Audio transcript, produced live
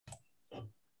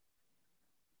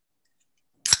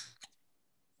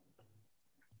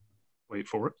Wait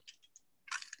for it.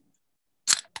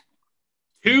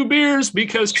 2 beers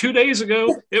because 2 days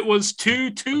ago it was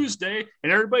Tuesday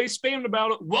and everybody spammed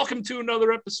about it. Welcome to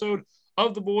another episode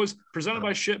of The Boys presented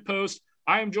by Shitpost.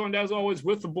 I am joined as always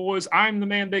with the boys. I'm the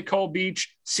man they call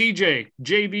Beach, CJ,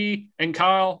 JB, and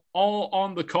Kyle all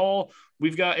on the call.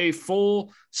 We've got a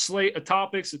full slate of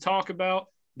topics to talk about.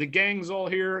 The gang's all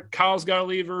here. Kyle's got to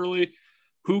leave early.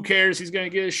 Who cares? He's going to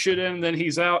get his shit in, then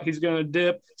he's out. He's going to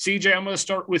dip. CJ, I'm going to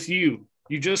start with you.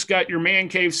 You just got your man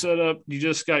cave set up. You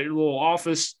just got your little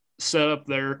office set up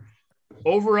there.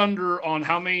 Over under on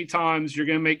how many times you're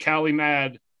going to make Callie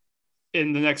mad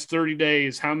in the next 30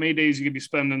 days. How many days you could be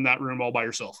spending in that room all by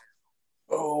yourself?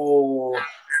 Oh,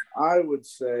 I would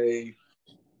say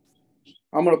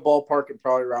I'm going to ballpark it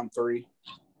probably around 3.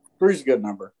 3's a good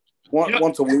number.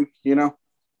 Once a week, you know?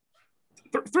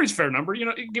 3's a fair number. You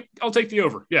know, I'll take the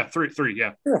over. Yeah, 3,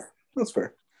 yeah. Yeah, that's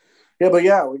fair. Yeah, but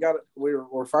yeah, we got it.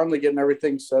 We're finally getting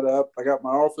everything set up. I got my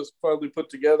office finally put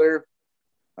together.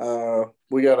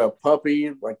 We got a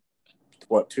puppy,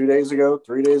 2 days ago,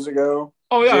 3 days ago.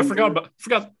 Oh yeah, Ginger.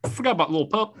 I forgot about little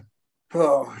pup.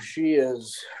 Oh,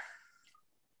 she's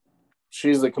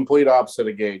the complete opposite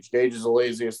of Gage. Gage is the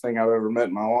laziest thing I've ever met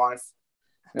in my life,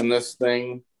 and this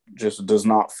thing just does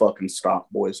not fucking stop,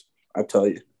 boys. I tell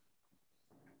you,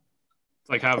 it's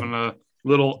like having a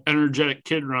little energetic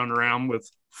kid run around with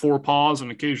 4 paws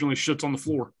and occasionally shits on the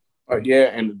floor. Yeah,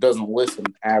 and it doesn't listen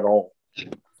at all.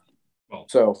 Well,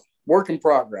 so work in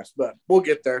progress, but we'll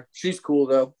get there. She's cool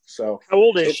though. So how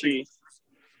old is she?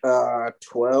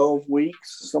 12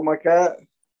 weeks, something like that.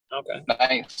 Okay,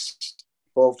 nice.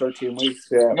 12, 13 weeks.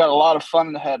 Yeah, we got a lot of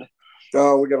fun ahead.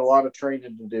 Oh, we got a lot of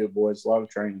training to do, boys. A lot of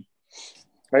training.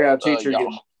 I got to teach her.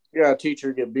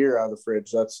 To get beer out of the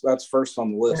fridge. That's first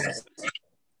on the list.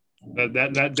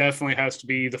 That definitely has to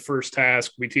be the first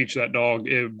task we teach that dog.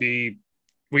 It would be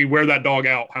we wear that dog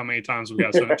out. How many times we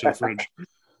got sent to the fridge?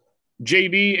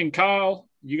 JB and Kyle,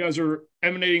 you guys are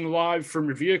emanating live from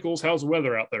your vehicles. How's the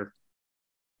weather out there?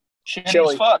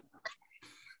 Chilly as fuck.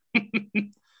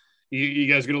 You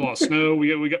guys get a lot of snow.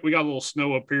 We got a little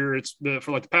snow up here. It's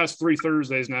for like the past 3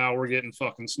 Thursdays now. We're getting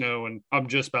fucking snow, and I'm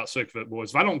just about sick of it, boys.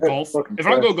 If I don't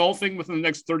go golfing within the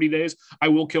next 30 days, I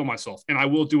will kill myself, and I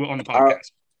will do it on the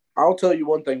podcast. I'll tell you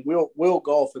one thing. We'll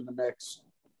golf in the next,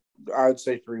 I'd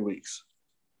say 3 weeks.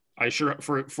 I sure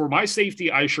for my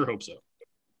safety, I sure hope so.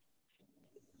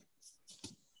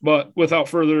 But without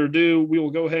further ado, we will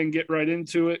go ahead and get right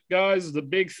into it. Guys, the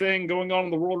big thing going on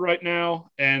in the world right now,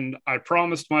 and I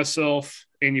promised myself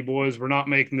and you boys, we're not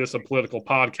making this a political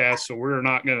podcast, so we're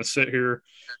not going to sit here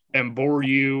and bore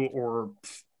you or,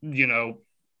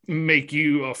 make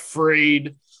you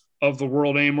afraid of the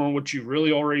world anymore, which you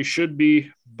really already should be.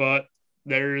 But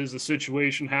there is a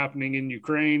situation happening in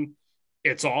Ukraine.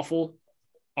 It's awful.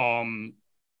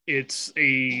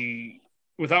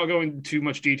 Without going into too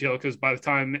much detail, because by the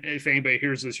time, if anybody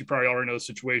hears this, you probably already know the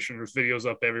situation. There's videos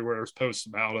up everywhere. There's posts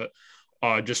about it.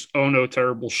 Just, oh no,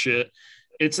 terrible shit.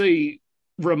 It's a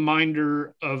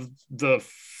reminder of the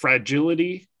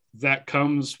fragility that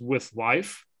comes with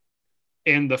life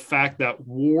and the fact that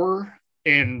war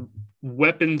and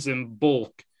weapons in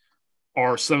bulk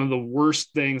are some of the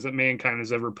worst things that mankind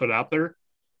has ever put out there.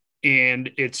 And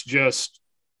it's just,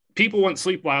 people went to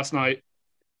sleep last night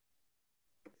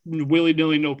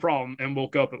willy-nilly, no problem, and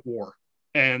woke up at war.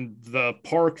 And the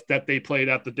park that they played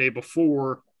at the day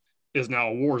before is now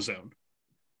a war zone.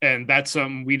 And that's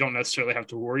something we don't necessarily have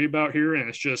to worry about here. And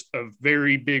it's just a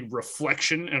very big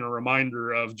reflection and a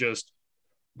reminder of just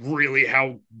really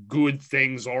how good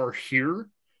things are here.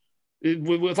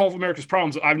 With all of America's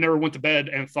problems, I've never went to bed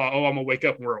and thought, oh, I'm going to wake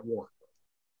up and we're at war.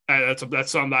 That's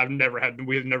something that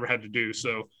we have never had to do.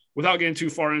 So without getting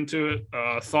too far into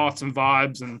it, thoughts and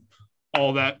vibes and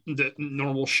all that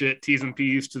normal shit, T's and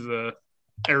P's to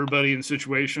everybody in the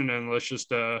situation, and let's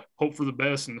just hope for the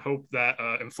best and hope that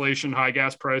inflation, high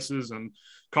gas prices, and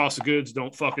cost of goods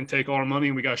don't fucking take all our money,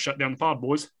 and we got to shut down the pod,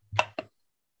 boys.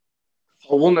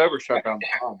 Well, we'll never shut down the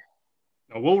pod.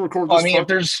 No, we'll record this. If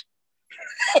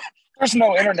there's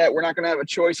no internet, we're not going to have a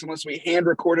choice unless we hand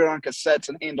record it on cassettes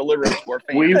and hand deliver it to our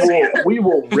fans. We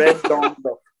will red dawn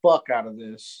the fuck out of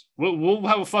this. We'll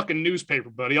have a fucking newspaper,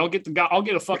 buddy. I'll get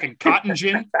a fucking cotton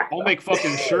gin. I'll make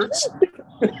fucking shirts.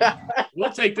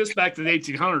 We'll take this back to the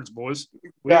 1800s, boys.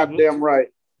 Goddamn right.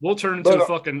 We'll turn into a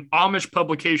fucking Amish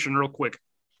publication real quick.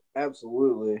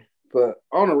 Absolutely. But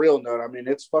on a real note, I mean,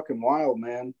 it's fucking wild,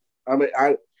 man. I mean,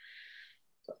 I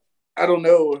don't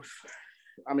know if,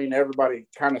 everybody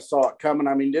kind of saw it coming.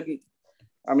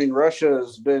 Russia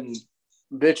has been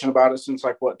bitching about it since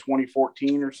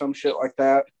 2014 or some shit like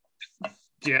that.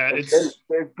 Yeah, it's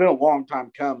been a long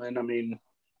time coming. I mean,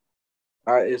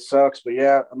 it sucks, but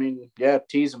yeah, I mean, yeah,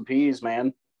 T's and P's,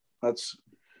 man. That's.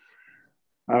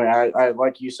 I mean, I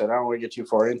like you said, I don't want to get too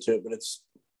far into it, but it's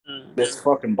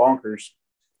fucking bonkers.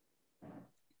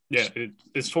 Yeah,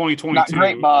 it's 2022. Not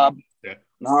great, Bob. Yeah,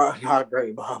 not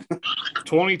great, Bob.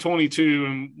 2022,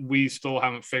 and we still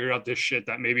haven't figured out this shit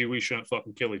that maybe we shouldn't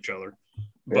fucking kill each other.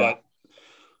 But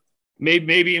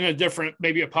maybe in a different,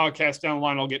 maybe a podcast down the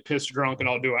line, I'll get pissed drunk and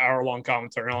I'll do an hour-long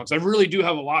commentary on it. So I really do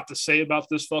have a lot to say about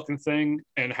this fucking thing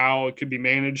and how it could be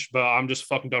managed, but I'm just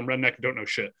fucking dumb redneck and don't know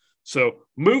shit. So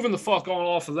moving the fuck on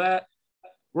off of that,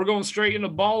 we're going straight into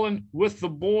balling with the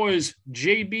boys.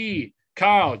 JB,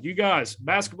 Kyle, you guys,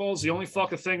 basketball is the only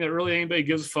fucking thing that really anybody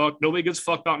gives a fuck. Nobody gives a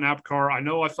fuck about NASCAR. I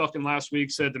know I fucking last week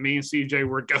said to me and CJ,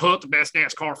 we're the best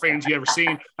NASCAR fans you ever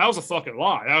seen. That was a fucking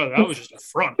lie. That was just a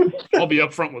front. I'll be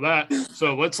upfront with that.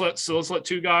 So let's let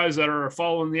two guys that are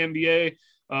following the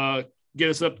NBA get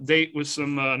us up to date with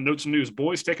some notes and news.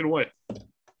 Boys, take it away.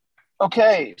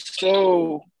 Okay,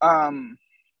 so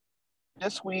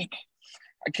this week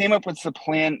I came up with the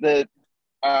plan that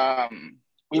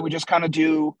we would just kind of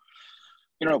do,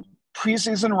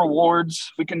 preseason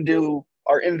rewards. We can do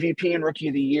our MVP and Rookie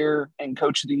of the Year and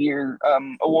Coach of the Year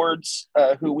awards,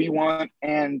 who we want,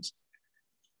 and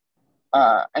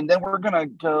then we're gonna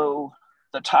go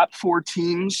the top 4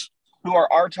 teams who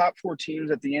are our top 4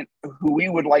 teams at the end, who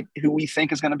we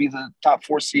think is going to be the top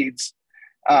 4 seeds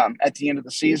at the end of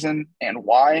the season and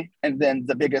why, and then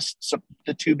the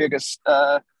 2 biggest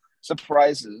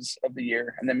surprises of the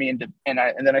year, and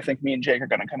then I think me and Jake are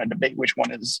going to kind of debate which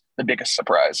one is the biggest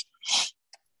surprise.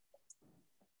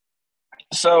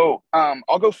 So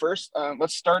I'll go first.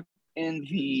 Let's start in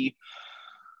the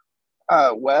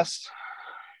West.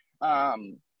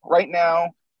 Right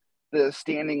now, the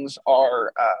standings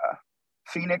are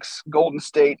Phoenix, Golden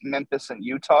State, Memphis, and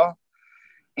Utah.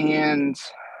 And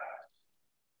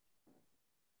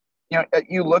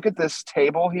you look at this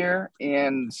table here,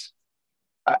 and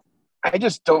I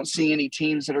just don't see any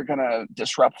teams that are going to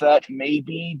disrupt that.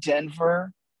 Maybe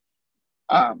Denver.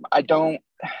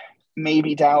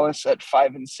 Maybe Dallas at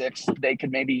 5 and 6. They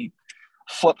could maybe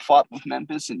flip-flop with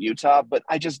Memphis and Utah, but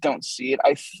I just don't see it.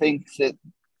 I think that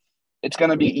it's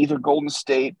going to be either Golden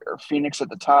State or Phoenix at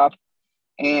the top,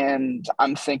 and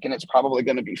I'm thinking it's probably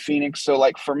going to be Phoenix. So,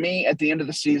 for me, at the end of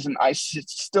the season, I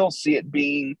still see it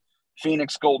being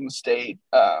Phoenix, Golden State,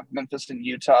 Memphis, and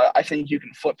Utah. I think you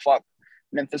can flip-flop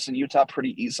Memphis and Utah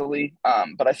pretty easily.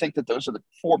 But I think that those are the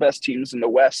 4 best teams in the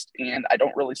West, and I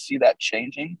don't really see that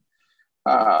changing.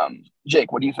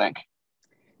 Jake, what do you think?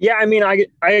 Yeah, I mean, I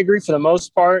agree for the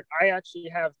most part. I actually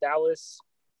have Dallas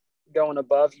going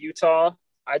above Utah.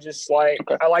 I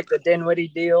like the Dinwiddie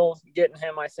deal. Getting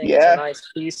him, I think, is a nice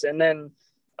piece. And then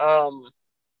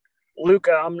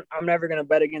Luka, I'm never going to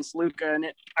bet against Luka. And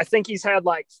I think he's had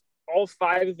all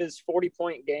 5 of his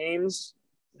 40-point games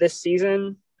this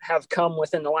season have come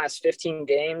within the last 15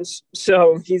 games.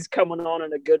 So he's coming on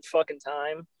in a good fucking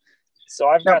time. So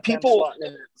I've got people slotting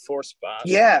in 4 spots.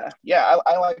 Yeah.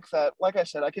 I like that. Like I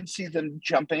said, I can see them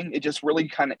jumping. It just really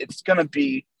it's going to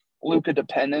be Luka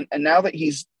dependent. And now that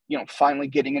he's, finally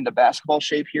getting into basketball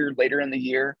shape here later in the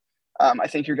year, I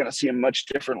think you're going to see a much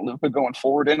different Luka going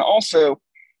forward. And also,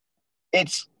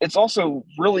 it's also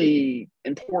really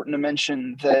important to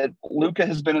mention that Luka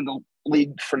has been in the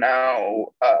league for now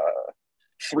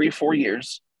 3-4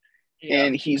 years,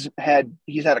 and he's had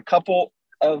a couple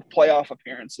of playoff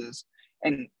appearances,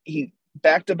 and he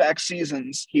back-to-back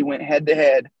seasons he went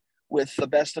head-to-head with the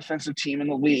best defensive team in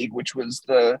the league, which was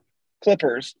the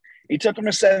Clippers. He took them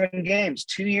to 7 games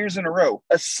 2 years in a row,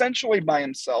 essentially by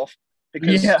himself,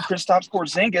 because Kristaps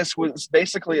Porzingis was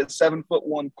basically a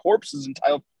 7'1" corpse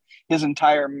his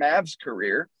entire Mavs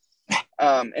career.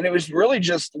 And it was really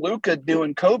just Luka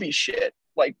doing Kobe shit,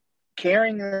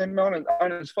 carrying him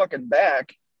on his fucking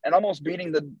back and almost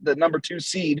beating the number 2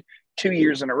 seed 2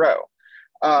 years in a row.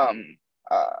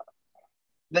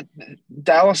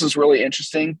 Dallas is really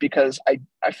interesting because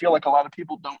I feel like a lot of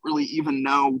people don't really even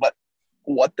know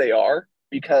what they are,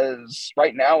 because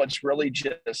right now it's really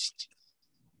just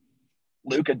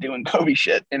Luka doing Kobe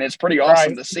shit, and it's pretty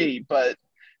awesome to see, but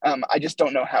I just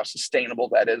don't know how sustainable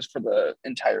that is for the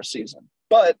entire season.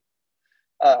 But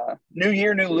new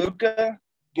year, new Luka,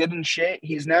 get in shape.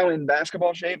 He's now in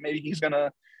basketball shape. Maybe he's going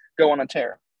to go on a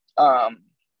tear.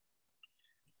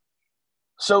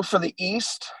 So for the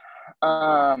East,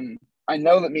 I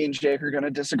know that me and Jake are going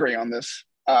to disagree on this.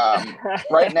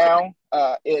 Right now,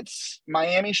 it's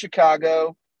Miami,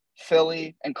 Chicago,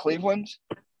 Philly, and Cleveland.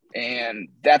 And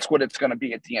that's what it's going to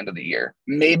be at the end of the year.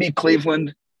 Maybe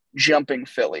Cleveland jumping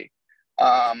Philly.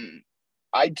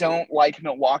 I don't like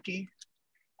Milwaukee.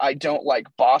 I don't like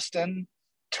Boston.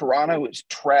 Toronto is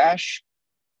trash.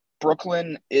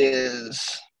 Brooklyn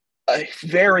is a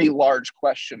very large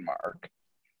question mark.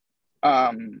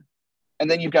 And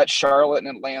then you've got Charlotte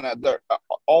and Atlanta.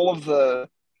 All of the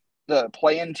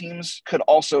play-in teams could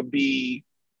also be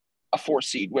a 4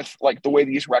 seed with like the way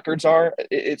these records are.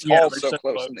 It's all so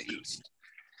close in the East.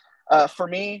 For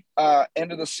me,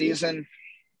 end of the season,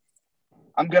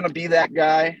 I'm going to be that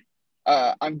guy.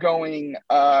 I'm going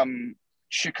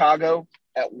Chicago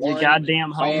at 1. You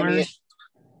goddamn homers.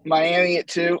 Miami at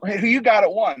 2. Who you got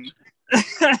at 1?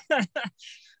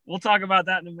 We'll talk about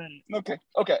that in a minute. Okay.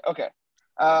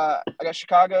 I got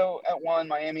Chicago at 1,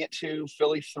 Miami at 2,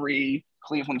 Philly 3,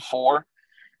 Cleveland 4.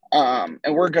 And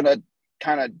we're going to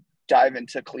kind of dive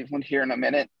into Cleveland here in a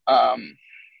minute.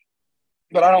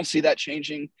 But I don't see that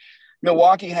changing.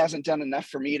 Milwaukee hasn't done enough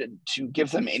for me to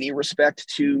give them any respect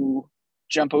to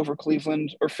jump over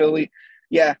Cleveland or Philly.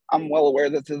 Yeah, I'm well aware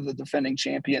that they're the defending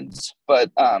champions,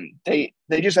 but they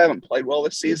just haven't played well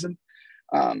this season.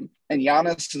 And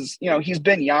Giannis is, he's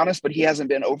been Giannis, but he hasn't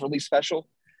been overly special.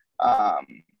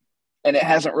 And it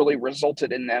hasn't really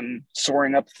resulted in them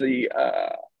soaring up the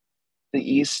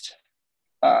East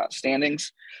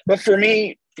standings. But for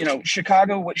me,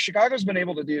 Chicago, what Chicago's been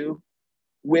able to do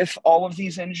with all of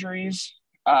these injuries,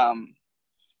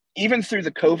 even through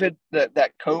the COVID,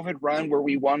 that COVID run where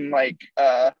we won like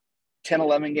 10,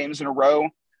 11 games in a row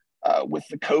with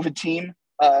the COVID team,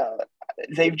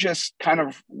 they've just kind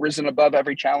of risen above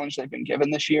every challenge they've been given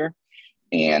this year.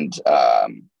 And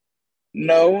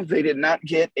no, they did not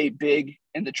get a big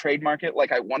in the trade market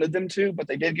like I wanted them to, but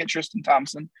they did get Tristan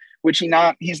Thompson, which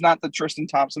he's not the Tristan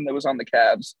Thompson that was on the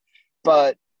Cavs,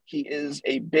 but he is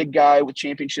a big guy with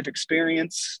championship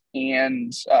experience,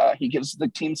 and he gives the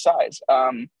team size.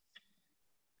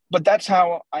 But that's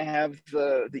how I have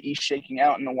the East shaking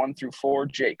out in the 1 through 4.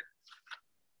 Jake.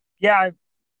 Yeah,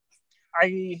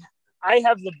 I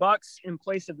have the Bucks in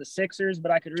place of the Sixers,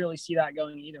 but I could really see that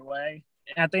going either way.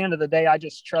 At the end of the day, I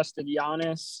just trusted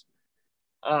Giannis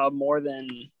more than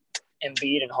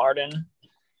Embiid and Harden.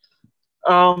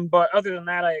 But other than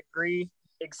that, I agree,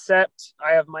 except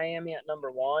I have Miami at number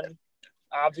 1.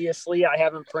 Obviously, I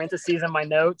have in parentheses in my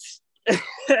notes.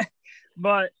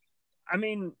 But, I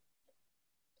mean,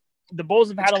 the Bulls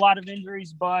have had a lot of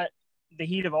injuries, but the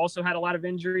Heat have also had a lot of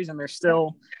injuries, and they're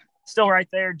still right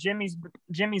there. Jimmy's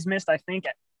missed, I think,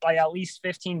 at least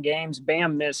 15 games.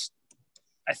 Bam missed,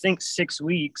 I think, 6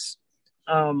 weeks.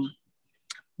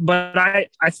 But I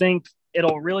think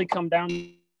it'll really come down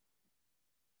to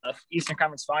Eastern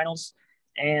Conference Finals.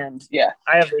 And yeah,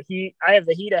 I have the Heat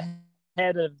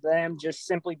ahead of them just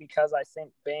simply because I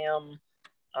think Bam,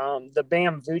 the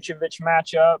Bam Vucevic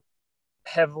matchup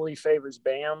heavily favors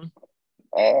Bam.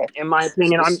 In my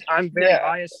opinion, I'm very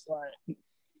biased, but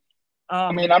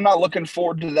I mean, I'm not looking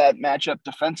forward to that matchup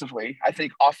defensively. I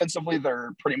think offensively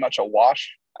they're pretty much a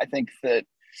wash. I think that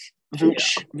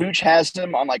Vooch has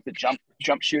him on like the jump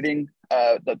shooting,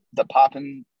 the pop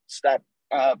and step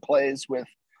plays with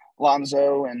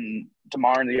Lonzo and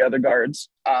DeMar and the other guards.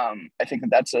 I think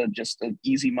that's just an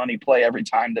easy money play every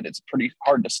time, that it's pretty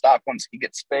hard to stop once he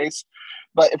gets space.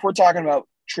 But if we're talking about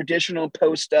traditional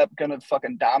post up, gonna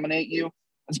fucking dominate you,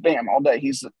 it's Bam all day.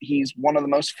 He's one of the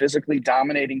most physically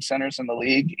dominating centers in the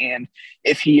league, and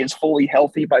if he is fully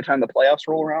healthy by the time the playoffs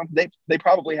roll around, they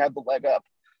probably have the leg up.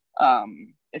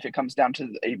 If it comes down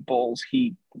to a Bulls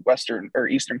Heat Western or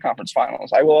Eastern Conference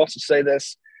Finals. I will also say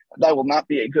this: that will not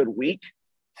be a good week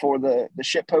for the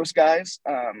shitpost guys.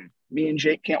 Me and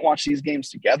Jake can't watch these games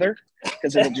together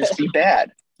because it'll just be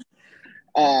bad.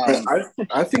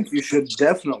 I think you should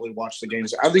definitely watch the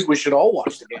games. I think we should all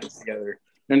watch the games together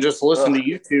and just listen to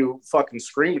you two fucking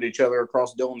scream at each other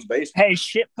across Dylan's basement. Hey,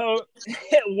 shitpost,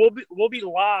 we'll be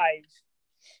live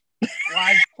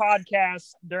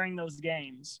podcast during those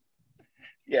games.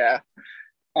 Yeah.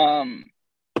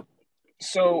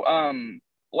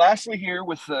 Lastly here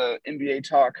with the NBA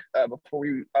talk, before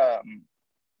we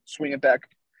swing it back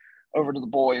over to the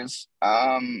boys,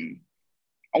 I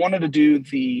wanted to do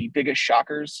the biggest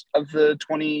shockers of the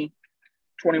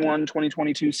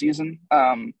 2021-2022 season.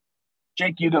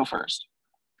 Jake, you go first.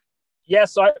 Yeah,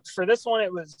 so for this one,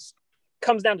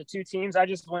 comes down to 2 teams. I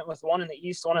just went with one in the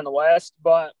East, one in the West,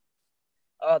 but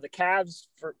the Cavs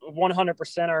for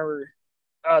 100% are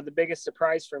the biggest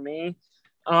surprise for me.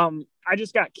 I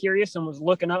just got curious and was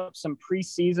looking up some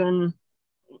preseason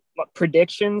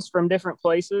predictions from different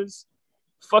places.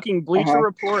 Fucking Bleacher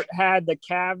Report had the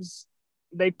Cavs.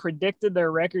 They predicted their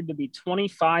record to be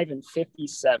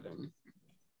 25-57.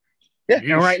 Yeah,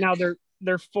 and right now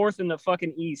they're fourth in the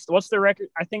fucking East. What's their record?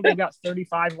 I think they've got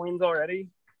 35 wins already.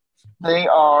 They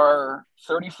are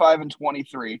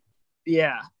 35-23.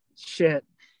 Yeah, shit.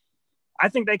 I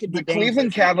think they could be The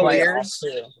Cleveland Cavaliers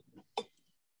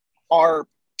are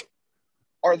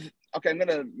okay. I'm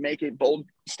gonna make a bold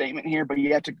statement here, but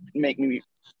you have to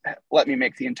let me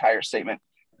make the entire statement.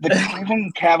 The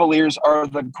Cleveland Cavaliers are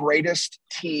the greatest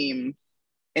team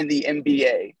in the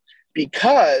NBA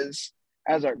because,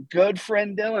 as our good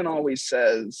friend Dylan always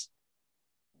says,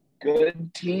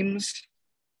 good teams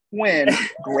win,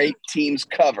 great teams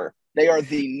cover. They are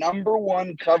the number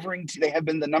one covering team. They have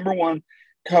been the number one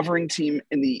covering team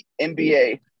in the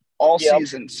NBA all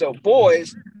season. So,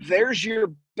 boys, there's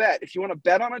your bet. If you want to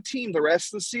bet on a team the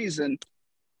rest of the season,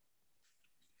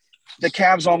 the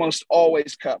Cavs almost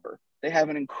always cover. They have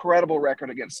an incredible record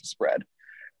against the spread.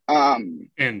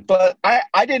 But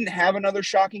I didn't have another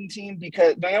shocking team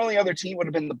because my only other team would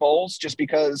have been the Bulls, just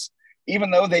because even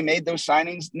though they made those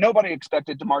signings, nobody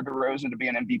expected DeMar DeRozan to be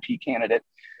an MVP candidate.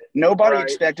 Nobody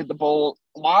expected the Bull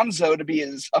Lonzo to be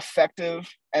as effective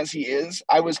as he is.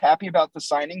 I was happy about the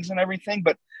signings and everything,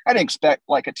 but I didn't expect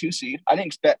like a 2 seed.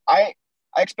 I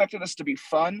expected us to be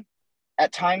fun,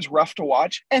 at times rough to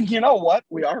watch. And you know what?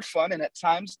 We are fun and at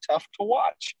times tough to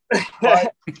watch.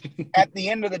 But at the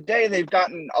end of the day, they've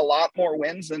gotten a lot more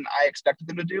wins than I expected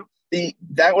them to do.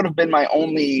 That would have been my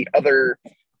only other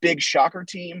big shocker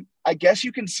team. I guess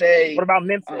you can say. What about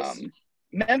Memphis?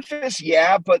 Memphis,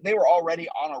 yeah, but they were already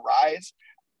on a rise.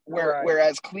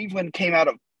 Whereas Cleveland came out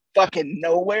of fucking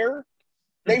nowhere.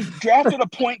 They've drafted a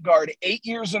point guard 8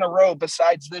 years in a row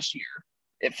besides this year,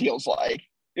 it feels like.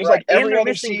 It was like every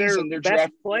other season their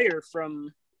best player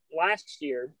from last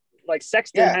year. Like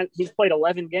Sexton, he's played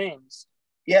 11 games.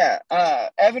 Yeah,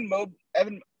 Evan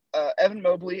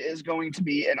Mobley is going to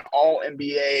be an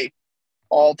all-NBA,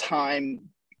 all-time,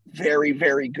 very,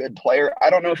 very good player. I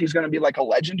don't know if he's going to be like a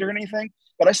legend or anything,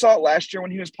 but I saw it last year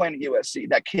when he was playing at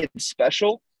USC. That kid's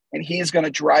special, and he's going to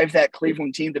drive that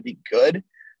Cleveland team to be good.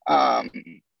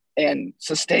 And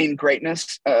sustain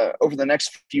greatness over the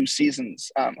next few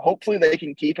seasons. Hopefully they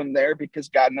can keep him there because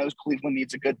God knows Cleveland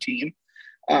needs a good team.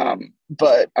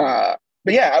 But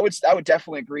yeah, I would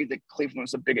definitely agree that Cleveland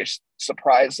was the biggest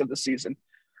surprise of the season.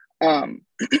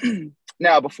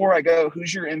 Now, before I go,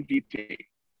 who's your MVP?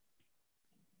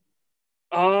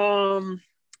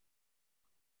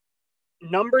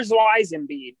 Numbers wise,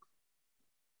 Embiid.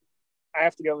 I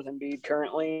have to go with Embiid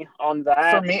currently on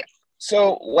that. For me.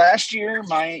 So last year,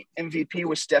 my MVP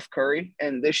was Steph Curry,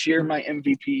 and this year my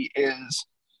MVP is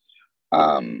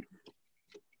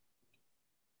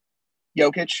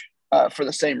Jokic for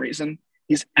the same reason.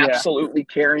 He's absolutely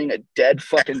carrying a dead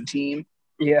fucking team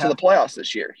to the playoffs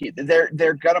this year.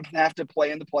 They're going to have to play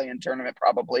in the play-in tournament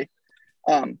probably.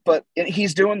 But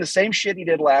he's doing the same shit he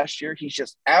did last year. He's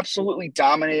just absolutely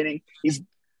dominating. He's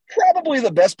probably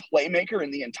the best playmaker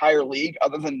in the entire league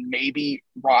other than maybe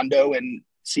Rondo and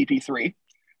CP3.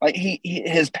 Like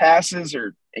his passes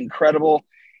are incredible.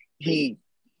 He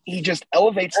just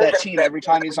elevates that team every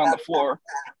time he's on the floor.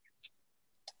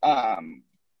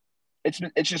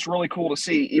 It's just really cool to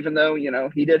see, even though,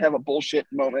 he did have a bullshit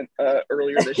moment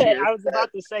earlier this year. I was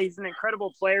about to say he's an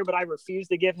incredible player, but I refuse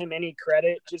to give him any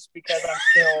credit just because I'm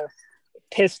still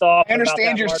pissed off. I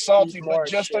understand you're salty, but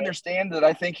just understand that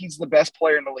I think he's the best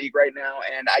player in the league right now.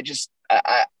 And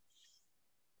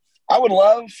I would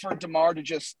love for DeMar to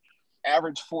just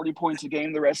average 40 points a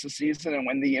game the rest of the season and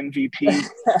win the MVP,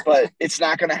 but it's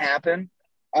not going to happen.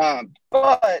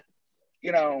 But,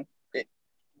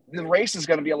 the race is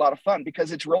going to be a lot of fun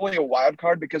because it's really a wild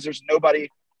card because there's nobody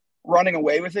running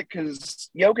away with it because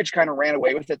Jokic kind of ran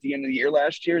away with it at the end of the year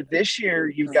last year. This year,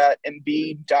 you've got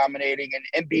Embiid dominating, and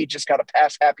Embiid just got a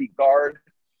pass-happy guard.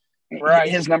 Right.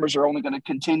 His numbers are only going to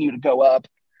continue to go up,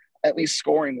 at least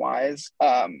scoring-wise.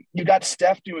 You got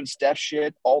Steph doing Steph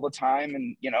shit all the time,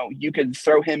 and, you could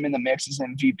throw him in the mix as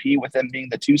MVP with them being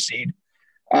the 2 seed.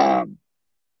 And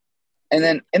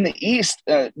then in the East,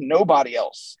 nobody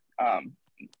else.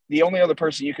 The only other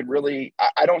person you could really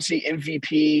 – I don't see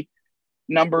MVP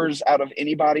numbers out of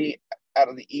anybody out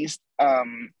of the East.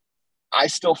 I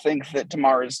still think that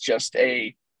DeMar is just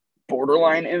a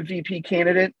borderline MVP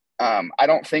candidate. I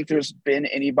don't think there's been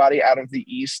anybody out of the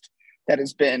East that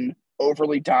has been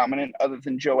overly dominant other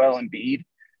than Joel Embiid.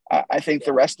 I think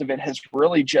the rest of it has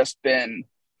really just been,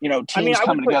 teams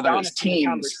coming together as teams.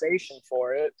 Conversation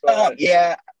for it. But...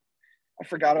 yeah. I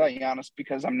forgot about Giannis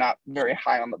because I'm not very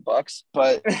high on the Bucks,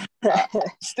 but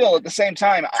still at the same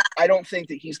time, I don't think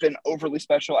that he's been overly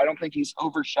special. I don't think he's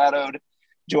overshadowed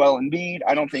Joel Embiid.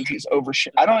 I don't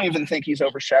even think he's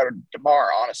overshadowed DeMar,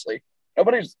 honestly.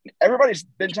 Everybody's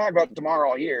been talking about DeMar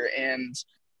all year, and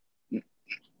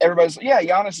everybody's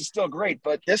Giannis is still great,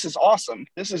 but this is awesome.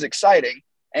 This is exciting,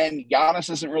 and Giannis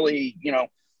isn't really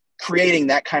creating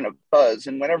that kind of buzz.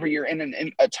 And whenever you're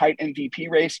in a tight MVP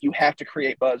race, you have to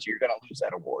create buzz. Or you're going to lose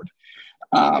that award.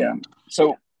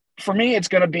 So for me, it's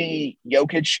going to be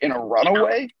Jokic in a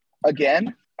runaway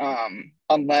again,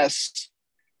 unless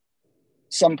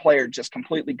some player just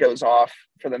completely goes off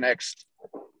for the next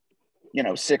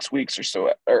 6 weeks or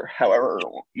so, or however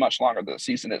much longer the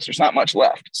season is. There's not much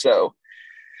left. So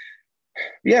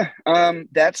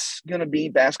that's going to be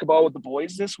basketball with the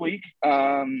boys this week.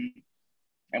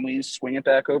 And we swing it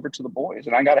back over to the boys,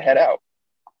 and I got to head out.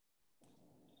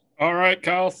 All right,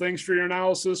 Kyle, thanks for your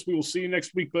analysis. We will see you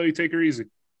next week, buddy. Take her easy.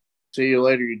 See you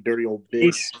later, you dirty old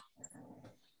bitch.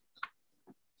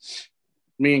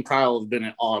 Me and Kyle have been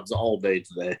at odds all day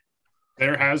today.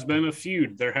 There has been a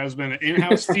feud. There has been an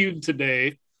in-house feud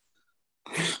today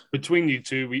between you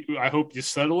two. I hope you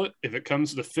settle it. If it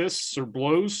comes to fists or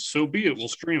blows, so be it. We'll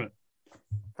stream it.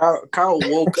 Kyle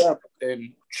woke up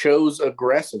and chose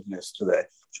aggressiveness today.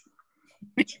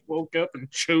 He woke up and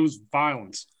chose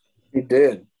violence. He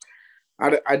did.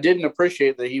 I didn't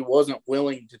appreciate that he wasn't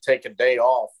willing to take a day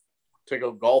off to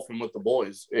go golfing with the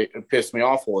boys. It pissed me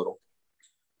off a little.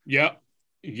 Yep.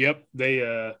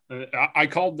 They I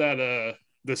called that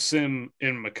the sim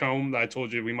in Macomb that I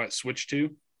told you we might switch to.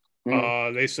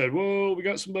 They said, well, we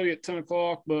got somebody at 10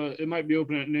 o'clock, but it might be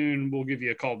open at noon. We'll give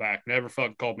you a call back. Never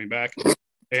fucking called me back.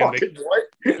 And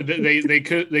they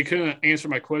couldn't answer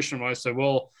my question when I said,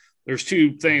 well, there's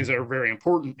two things that are very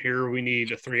important here. We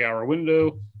need a 3-hour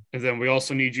window, and then we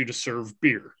also need you to serve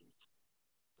beer.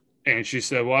 And she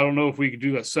said, well, I don't know if we could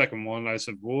do that second one. I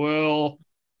said, well,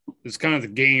 it's kind of the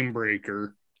game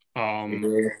breaker.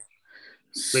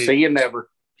 See you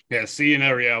never. Yeah, see you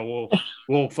never. Yeah,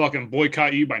 we'll fucking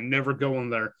boycott you by never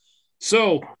going there.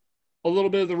 So, a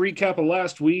little bit of the recap of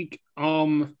last week.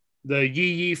 The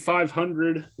Yee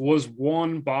 500 was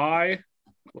won by,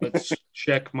 let's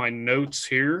check my notes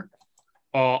here,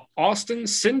 Austin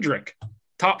Cindric.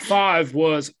 Top 5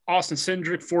 was Austin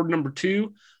Cindric, Ford number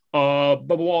 2,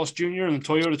 Bubba Wallace Jr. in the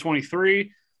Toyota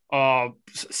 23,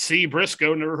 C.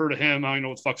 Briscoe, never heard of him. I don't know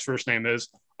what the fuck's first name is.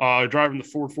 Driving the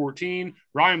Ford 14,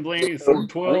 Ryan Blaney, the Ford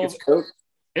 12.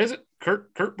 Is it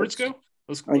Kurt Briscoe?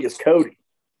 I think it's Cody.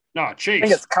 No, Chase. I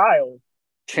think it's Kyle.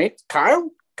 Kyle?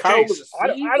 Kyle Chase.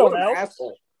 with a C? I don't know.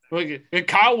 Asshole. Look, and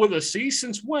Kyle with a C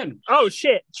since when? Oh,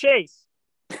 shit. Chase.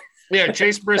 Yeah,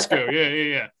 Chase Briscoe.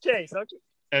 Yeah. Chase, okay.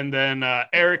 And then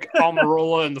Eric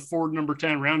Almirola and the Ford number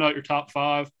 10 round out your top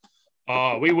 5.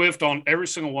 We whiffed on every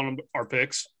single one of our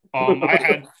picks. I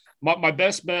had my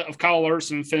best bet of Kyle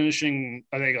Larson finishing,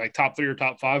 I think, like top 3 or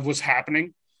top 5 was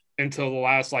happening until the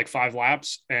last 5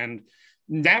 laps. And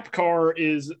NASCAR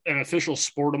is an official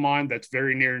sport of mine that's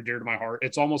very near and dear to my heart.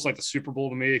 It's almost like the Super Bowl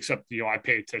to me, except I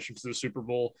pay attention to the Super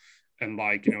Bowl, and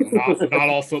not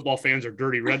all football fans are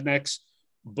dirty rednecks.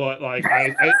 But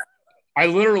I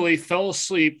literally fell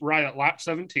asleep right at lap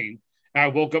 17. And I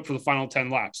woke up for the final 10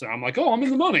 laps, and I'm like, oh, I'm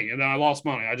in the money. And then I lost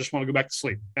money. I just want to go back to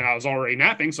sleep. And I was already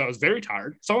napping, so I was very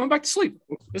tired. So I went back to sleep.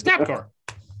 It's NASCAR.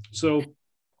 So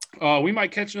we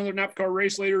might catch another NASCAR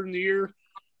race later in the year.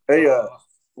 Hey,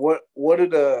 what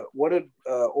did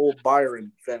old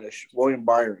Byron finish? William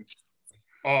Byron.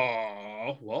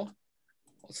 Well,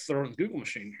 let's throw in the Google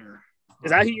machine here.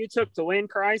 Is that who you took to win,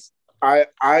 Christ?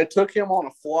 I took him on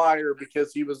a flyer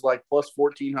because he was like plus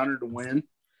 1,400 to win.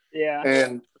 Yeah.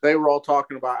 And they were all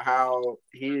talking about how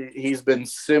he's been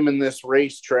simming this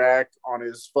racetrack on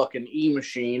his fucking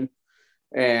e-machine,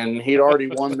 and he'd already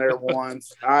won there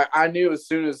once. I knew as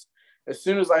soon as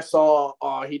I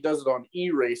saw he does it on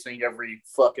e-racing every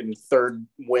fucking third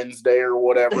Wednesday or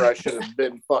whatever, I should have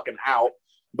been fucking out.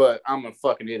 But I'm a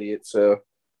fucking idiot, so.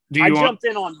 I jumped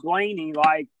in on Blaney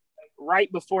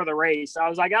right before the race. I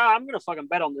was like, I'm going to fucking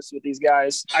bet on this with these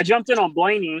guys. I jumped in on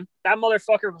Blaney. That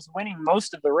motherfucker was winning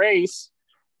most of the race.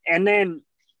 And then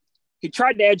he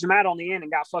tried to edge him out on the end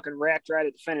and got fucking wrecked right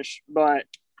at the finish. But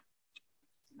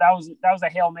that was a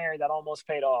Hail Mary that almost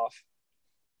paid off.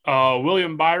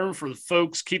 William Byron, for the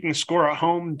folks keeping score at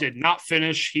home, did not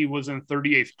finish. He was in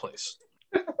 38th place.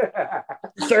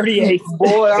 38th.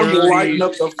 Boy, I'm lighting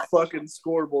up the fucking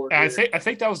scoreboard. I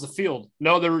think that was the field.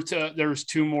 No, there was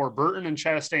 2 more. Burton and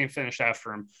Chastain finished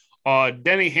after him.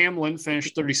 Denny Hamlin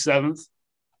finished 37th.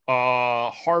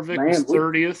 Harvick was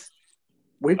 30th.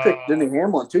 We picked Denny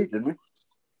Hamlin too, didn't we?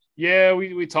 Yeah,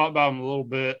 we talked about him a little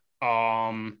bit.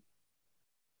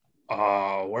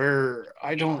 Where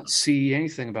I don't see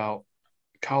anything about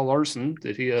Kyle Larson.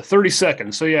 Did he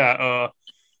 32nd? So yeah,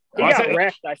 he got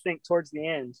wrecked, I think, towards the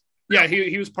end. Yeah,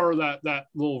 he was part of that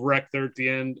little wreck there at the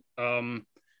end.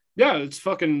 Yeah, it's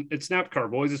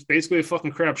NASCAR, boys. It's basically a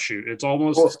fucking crapshoot. It's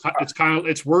almost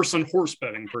it's worse than horse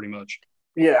betting, pretty much.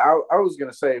 Yeah, I was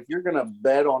gonna say, if you're gonna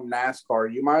bet on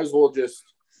NASCAR, you might as well just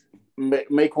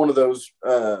make one of those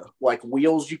like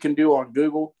wheels you can do on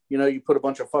Google. You know, you put a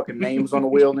bunch of fucking names on a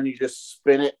wheel, and then you just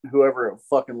spin it. Whoever it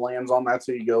fucking lands on, that's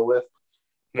who you go with.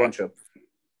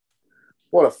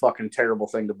 What a fucking terrible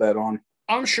thing to bet on.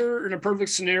 I'm sure in a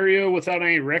perfect scenario without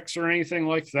any wrecks or anything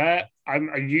like that,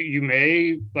 you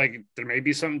may, like, there may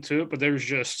be something to it, but there's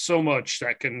just so much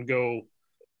that can go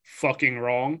fucking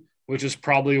wrong, which is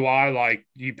probably why, like,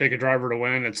 you pick a driver to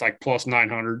win, it's like plus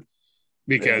 900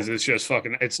 because it's just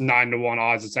fucking, it's 9-1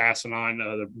 odds. It's asinine.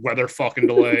 The weather fucking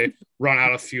delay, run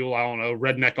out of fuel. I don't know.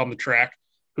 Redneck on the track.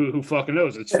 Who fucking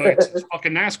knows? It's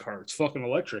fucking NASCAR. It's fucking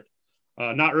electric.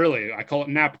 Not really. I call it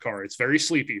NAPCAR. It's very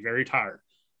sleepy, very tired.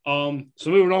 So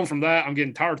moving on from that, I'm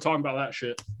getting tired of talking about that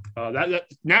shit. That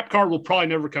NAPCAR will probably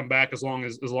never come back as long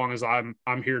as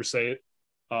I'm here to say it.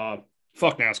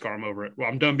 Fuck NASCAR. I'm over it. Well,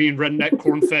 I'm done being redneck,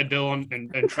 corn-fed Dylan,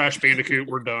 and trash bandicoot.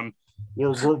 We're done.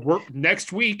 We're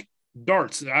next week.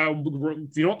 Darts. You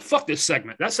know what? Fuck this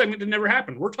segment. That segment did never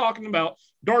happen. We're talking about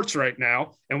darts right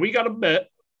now, and we got a bet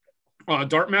on a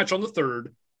dart match on the 3rd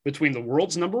between the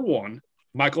world's number 1,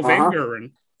 Michael Van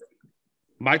Gerwen,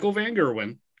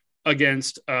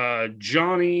 against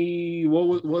Johnny.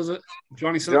 What was it?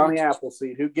 Johnny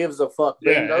Appleseed. Who gives a fuck?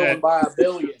 Van Gerwen by $1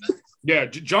 billion. Yeah,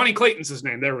 Johnny Clayton's his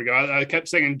name. There we go. I kept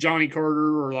saying Johnny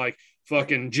Carter or like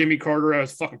fucking Jimmy Carter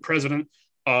as fucking president.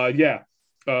 That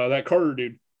Carter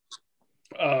dude.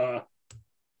 The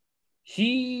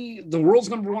world's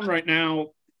number 1 right now.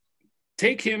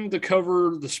 Take him to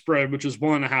cover the spread, which is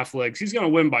 1.5 legs. He's going to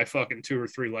win by fucking 2 or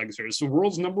 3 legs there. So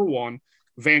world's number 1.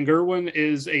 Van Gerwen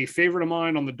is a favorite of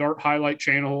mine on the Dart Highlight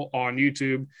channel on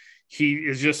YouTube. He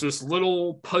is just this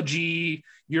little pudgy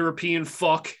European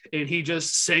fuck, and he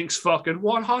just sinks fucking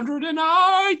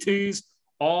 190s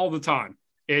all the time.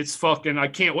 It's fucking, I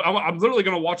can't, I'm literally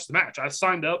going to watch the match. I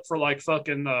signed up for like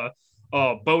fucking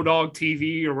Bodog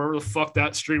TV or wherever the fuck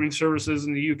that streaming service is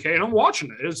in the UK, and I'm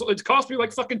watching it. It's cost me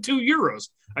like fucking €2.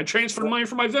 I transferred money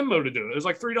from my Venmo to do it. It was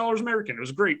like $3 American. It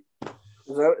was great.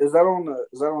 Is that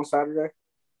on Saturday?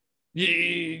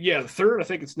 Yeah, the 3rd. I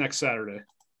think it's next Saturday.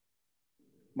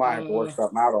 Might have to work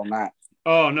something out on that.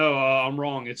 Oh no, I'm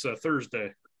wrong. It's a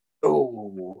Thursday.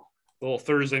 Oh, a little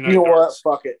Thursday night. You know darts.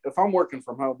 what? Fuck it. If I'm working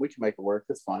from home, we can make it work.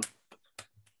 It's fine.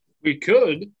 We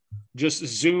could just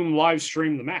Zoom live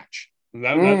stream the match.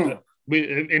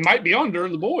 It might be on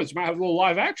during the boys. Might have a little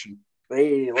live action.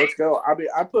 Hey, let's go.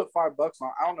 I put $5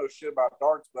 on. I don't know shit about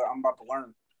darts, but I'm about to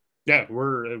learn. Yeah,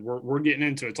 we're getting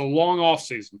into it. It's a long off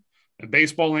season, and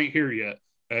baseball ain't here yet.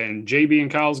 And JB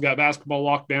and Kyle's got basketball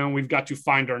locked down. We've got to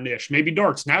find our niche. Maybe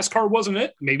darts. NASCAR wasn't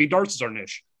it. Maybe darts is our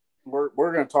niche. We're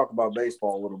going to talk about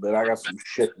baseball a little bit. I got some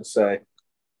shit to say.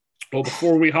 Well,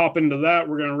 before we hop into that,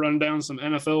 we're going to run down some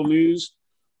NFL news.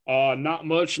 Not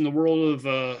much in the world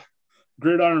of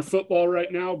gridiron football right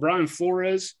now. Brian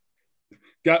Flores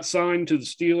got signed to the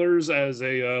Steelers as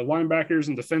a linebackers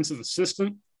and defensive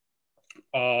assistant.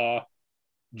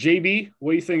 JB,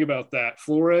 what do you think about that?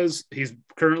 Flores, he's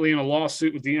currently in a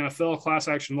lawsuit with the NFL, class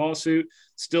action lawsuit,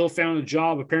 still found a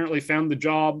job, apparently found the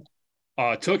job,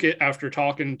 took it after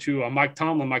talking to Mike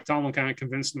Tomlin. Mike Tomlin kind of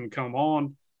convinced him to come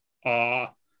on. I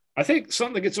think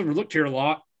something that gets overlooked here a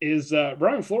lot is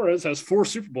Brian Flores has 4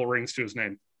 Super Bowl rings to his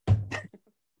name.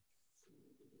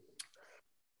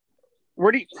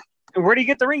 Where do you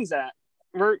get the rings at?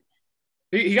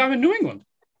 He got them in New England.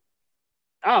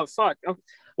 Oh, fuck. Okay.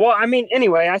 Well, I mean,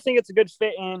 anyway, I think it's a good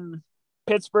fit in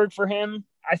Pittsburgh for him.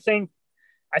 I think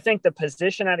the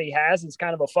position that he has is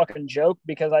kind of a fucking joke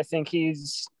because I think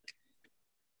he's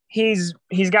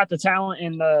got the talent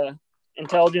and the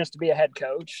intelligence to be a head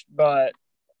coach, but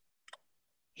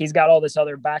he's got all this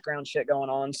other background shit going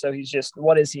on. So he's just,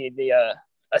 what is he? The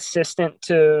assistant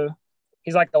to,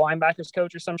 he's like the linebackers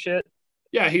coach or some shit.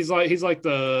 Yeah, he's like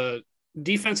the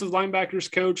defensive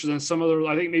linebackers coach, and then some other,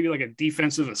 I think maybe like a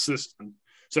defensive assistant.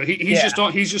 So he's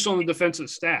just on the defensive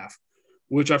staff,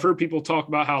 which I've heard people talk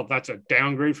about how that's a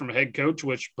downgrade from a head coach,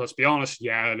 which, let's be honest,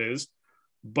 yeah, it is.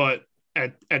 But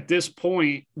at this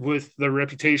point, with the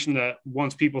reputation that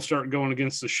once people start going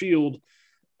against the Shield,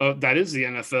 that is the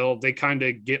NFL, they kind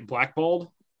of get blackballed,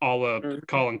 a la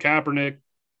Colin Kaepernick,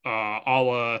 a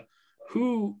la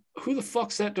who the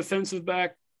fuck's that defensive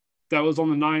back that was on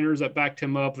the Niners that backed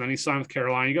him up, and then he signed with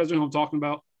Carolina. You guys know who I'm talking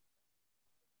about?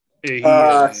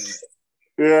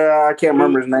 Yeah, I can't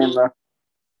remember his name though.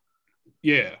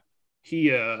 Yeah, he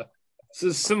So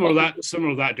it's similar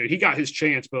to that dude. He got his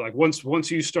chance, but like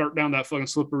once you start down that fucking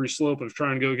slippery slope of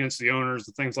trying to go against the owners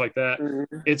and things like that,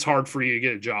 it's hard for you to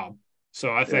get a job.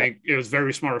 So I think it was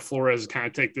very smart of Flores to kind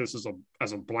of take this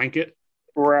as a blanket.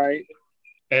 Right.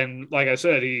 And like I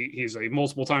said, he's a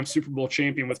multiple time Super Bowl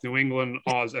champion with New England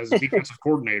as a defensive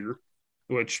coordinator,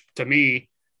 which to me,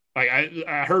 like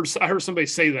I heard somebody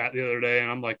say that the other day, and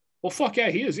I'm like, well, fuck yeah,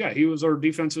 he is. Yeah, he was our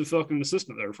defensive fucking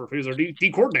assistant there he was our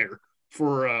D coordinator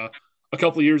for a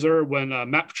couple of years there when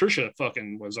Matt Patricia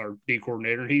fucking was our D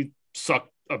coordinator, and he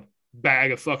sucked a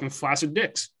bag of fucking flaccid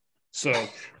dicks. So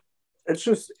it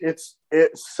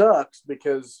sucks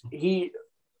because he's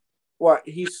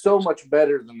so much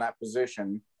better than that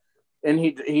position, and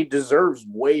he deserves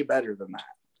way better than that.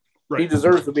 Right. He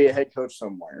deserves to be a head coach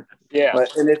somewhere. Yeah,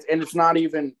 it's not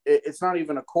even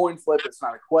a coin flip. It's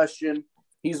not a question.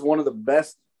 He's one of the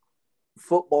best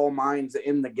football minds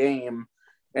in the game,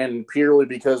 and purely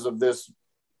because of this,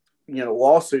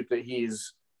 lawsuit that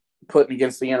he's putting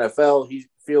against the NFL, he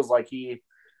feels like he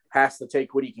has to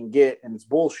take what he can get, and it's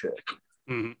bullshit.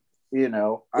 Mm-hmm.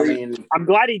 I mean, I'm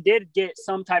glad he did get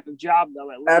some type of job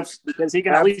though, at least because he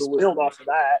can at least build off of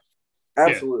that.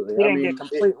 Absolutely. He didn't get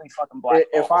completely fucking black.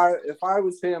 If I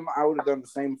was him, I would have done the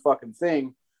same fucking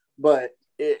thing. But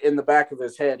in the back of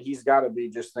his head, he's got to be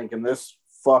just thinking these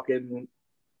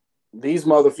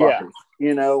motherfuckers.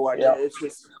 It's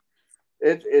just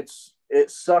it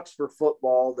sucks for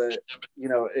football that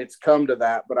it's come to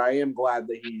that. But I am glad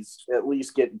that he's at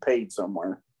least getting paid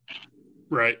somewhere.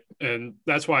 Right. And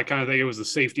that's why I kind of think it was a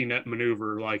safety net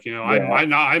maneuver. Like, I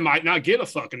might not get a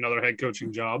fucking another head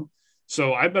coaching job.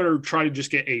 So I better try to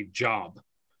just get a job.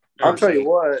 I'll tell you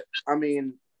what, I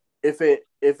mean, if it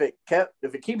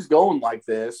keeps going like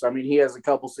this, I mean, he has a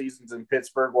couple seasons in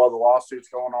Pittsburgh while the lawsuit's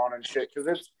going on and shit,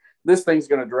 because this thing's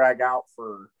going to drag out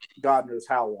for God knows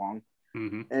how long.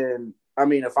 Mm-hmm. And I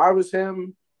mean, if I was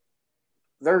him,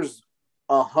 there's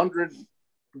 100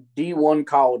 D1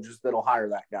 colleges that'll hire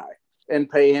that guy and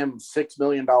pay him $6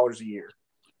 million a year.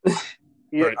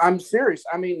 Right. I'm serious.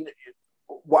 I mean,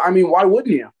 why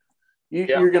wouldn't you?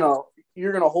 You're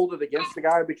gonna hold it against the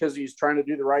guy because he's trying to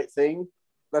do the right thing.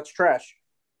 That's trash.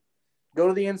 Go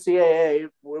to the NCAA,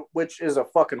 which is a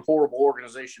fucking horrible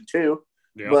organization too.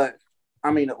 Yeah. But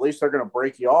I mean, at least they're gonna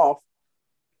break you off.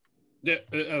 Yeah,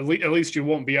 at least you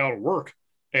won't be out of work,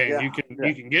 and you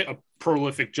can get a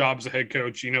prolific job as a head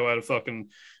coach. At a fucking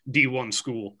D1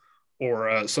 school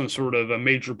or some sort of a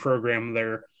major program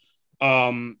there.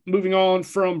 Moving on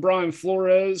from Brian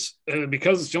Flores,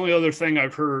 because it's the only other thing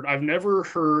I've heard. I've never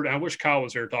heard, and I wish Kyle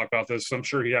was here to talk about this. I'm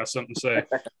sure he has something to say,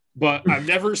 but I've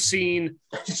never seen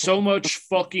so much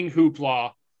fucking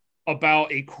hoopla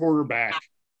about a quarterback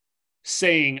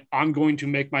saying, I'm going to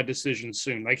make my decision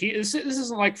soon. Like this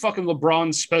isn't like fucking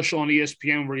LeBron's special on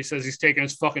ESPN where he says he's taking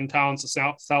his fucking talents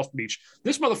to South Beach.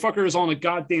 This motherfucker is on a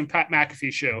goddamn Pat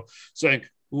McAfee show saying,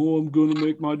 oh, I'm going to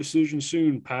make my decision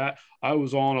soon, Pat. I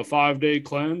was on a 5-day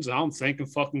cleanse, and I'm thinking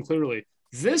fucking clearly.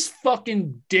 This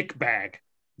fucking dickbag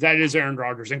that is Aaron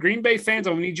Rodgers. And Green Bay fans,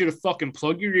 I need you to fucking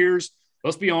plug your ears.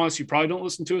 Let's be honest, you probably don't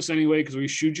listen to us anyway because we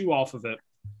shooed you off of it.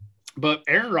 But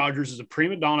Aaron Rodgers is a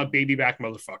prima donna baby back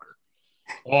motherfucker.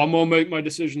 Oh, I'm going to make my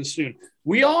decision soon.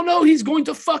 We all know he's going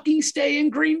to fucking stay in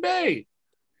Green Bay.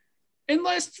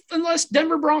 Unless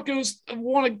Denver Broncos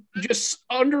want to just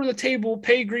under the table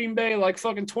pay Green Bay like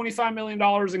fucking $25 million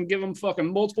and give them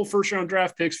fucking multiple first-round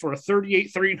draft picks for a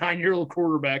 38, 39-year-old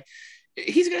quarterback,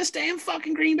 he's going to stay in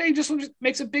fucking Green Bay, just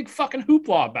makes a big fucking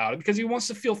hoopla about it because he wants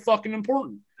to feel fucking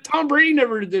important. Tom Brady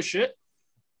never did this shit.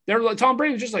 Tom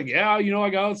Brady was just like, I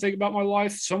got to think about my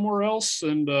life somewhere else,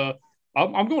 and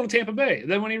I'm going to Tampa Bay.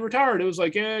 Then when he retired, it was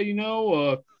like,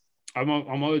 I'm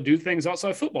going to do things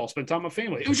outside football, spend time with my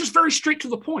family. It was just very straight to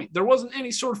the point. There wasn't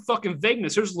any sort of fucking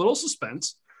vagueness. There's a little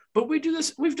suspense, but we've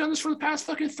done this for the past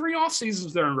fucking 3 off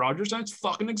seasons there in Rodgers, and it's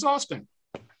fucking exhausting.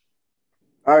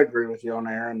 I agree with you on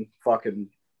Aaron. Fucking,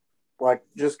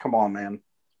 just come on, man.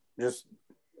 Just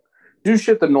do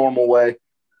shit the normal way.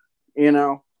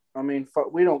 I mean,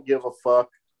 we don't give a fuck.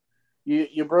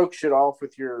 You broke shit off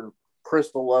with your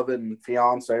crystal loving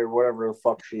fiance or whatever the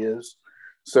fuck she is.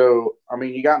 So, I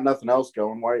mean, you got nothing else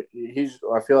going.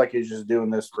 I feel like he's just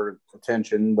doing this for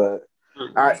attention, but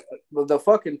the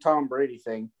fucking Tom Brady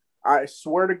thing, I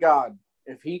swear to God,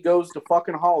 if he goes to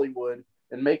fucking Hollywood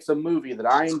and makes a movie that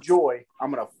I enjoy,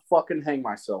 I'm going to fucking hang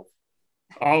myself.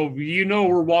 Oh,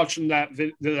 we're watching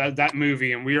that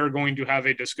movie and we are going to have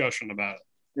a discussion about it.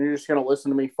 You're just going to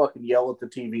listen to me fucking yell at the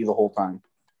TV the whole time.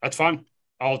 That's fine.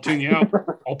 I'll tune you out.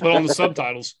 I'll put on the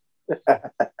subtitles.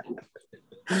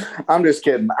 I'm just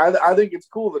kidding. I think it's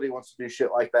cool that he wants to do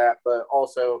shit like that, but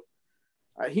also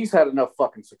He's had enough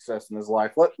fucking success in his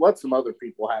life. Let some other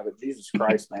people have it. Jesus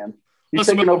Christ, man. Let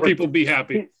some other people be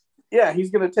happy.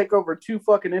 He's going to take over 2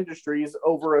 fucking industries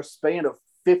over a span of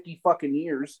 50 fucking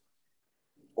years.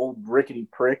 Old rickety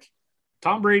prick.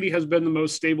 Tom Brady has been the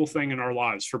most stable thing in our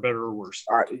lives, for better or worse.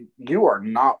 You are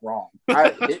not wrong.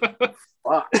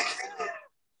 Fuck.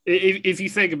 If you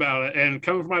think about it, and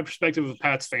coming from my perspective of a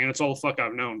Pats fan, it's all the fuck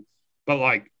I've known. But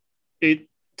like it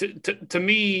to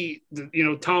me,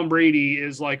 Tom Brady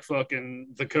is like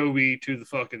fucking the Kobe to the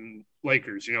fucking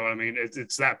Lakers. You know what I mean?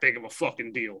 It's that big of a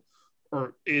fucking deal.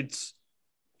 Or he's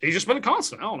just been a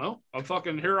constant. I don't know.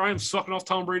 Here I am sucking off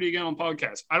Tom Brady again on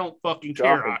podcasts. I don't fucking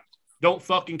care. I don't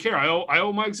fucking care. I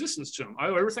owe my existence to him. I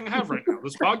owe everything I have right now.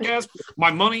 This podcast,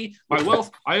 my money, my wealth,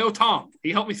 I owe Tom.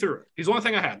 He helped me through it. He's the only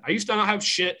thing I had. I used to not have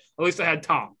shit. At least I had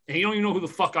Tom. And he don't even know who the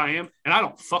fuck I am. And I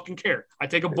don't fucking care. I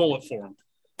take a bullet for him.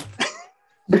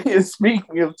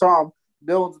 Speaking of Tom,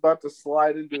 Dylan's about to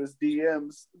slide into his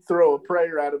DMs, throw a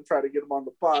prayer at him, try to get him on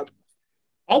the pod.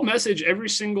 I'll message every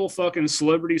single fucking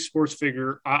celebrity sports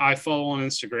figure I follow on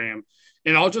Instagram.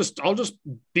 And I'll just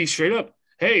be straight up.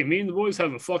 Hey, me and the boys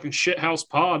have a fucking shithouse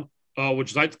pod.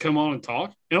 Would you like to come on and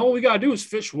talk? And all we got to do is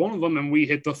fish one of them and we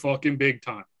hit the fucking big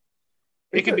time.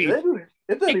 It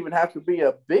doesn't even have to be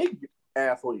a big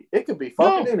athlete. It could be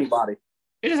fucking anybody.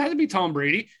 It doesn't have to be Tom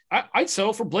Brady. I'd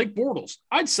settle for Blake Bortles.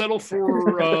 I'd settle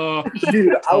for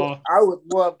dude. I would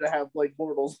love to have Blake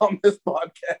Bortles on this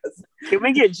podcast. Can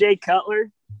we get Jay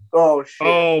Cutler? Oh shit!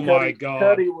 Oh my god!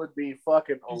 Cuddy would be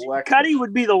fucking electric. Cuddy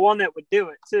would be the one that would do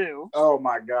it too. Oh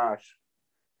my gosh!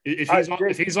 If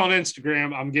he's on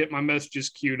Instagram, I'm getting my messages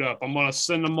queued up. I'm gonna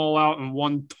send them all out in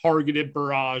one targeted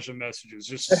barrage of messages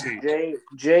just to see.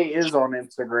 Jay is on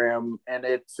Instagram, and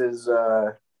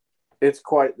it's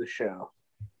quite the show.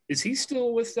 Is he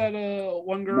still with that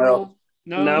one girl?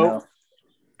 No.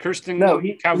 Kirsten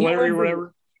Cavallari or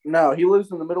whatever? No, he lives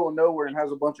in the middle of nowhere and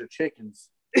has a bunch of chickens.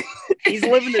 He's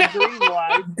living a dream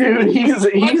life. Dude,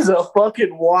 he's a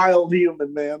fucking wild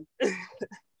human, man.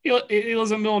 He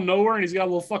lives in the middle of nowhere and he's got a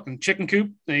little fucking chicken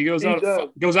coop. And he goes out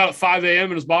at 5 a.m.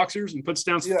 in his boxers and puts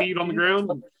down some feet on the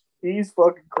ground. He's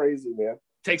fucking crazy, man.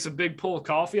 Takes a big pull of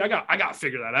coffee. I got to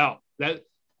figure that out.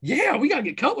 We got to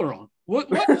get Cutler on. What?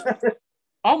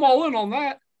 I'm all in on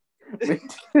that. Dude,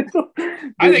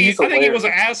 I think he was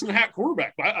an ass in the hat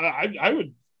quarterback. I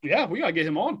would. Yeah, we got to get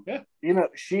him on. Yeah.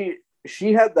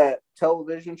 She had that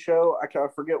television show. I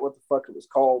forget what the fuck it was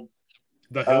called.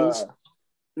 The Hills?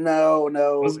 No.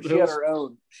 She had her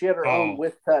own. She had her own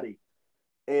with Cuddy.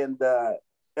 And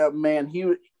man,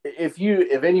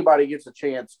 if anybody gets a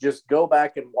chance, just go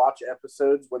back and watch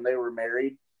episodes when they were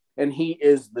married, and he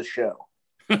is the show.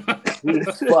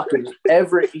 He's fucking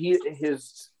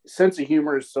his sense of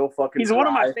humor is so fucking. He's one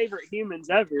of my favorite humans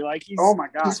ever. Like oh my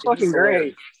god, he's fucking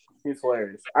great. He's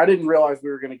hilarious. I didn't realize we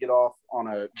were going to get off on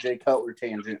a Jay Cutler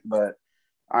tangent, but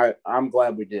I'm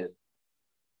glad we did.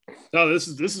 No, this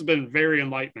has been very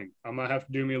enlightening. I'm gonna have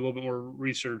to do me a little bit more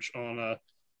research on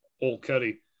old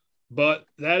Cuddy. But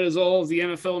that is all of the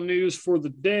NFL news for the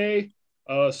day.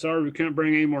 Sorry we couldn't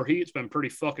bring any more heat. It's been pretty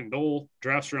fucking dull.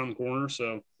 Draft's around the corner,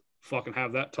 so fucking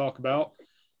have that talk about.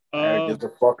 Get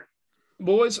the fuck.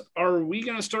 Boys, are we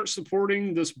going to start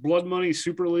supporting this Blood Money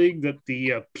Super League that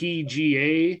the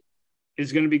PGA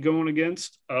is going to be going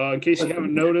against? In case you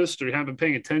haven't noticed or you haven't been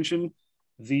paying attention,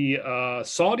 the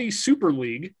Saudi Super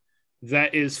League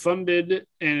that is funded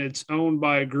and it's owned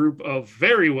by a group of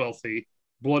very wealthy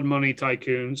blood money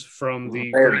tycoons from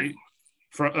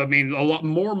a lot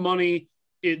more money.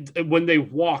 When they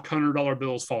walk, $100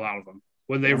 bills fall out of them.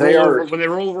 When they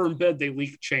roll over in bed, they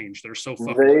leak change. They're so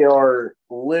fucking. They are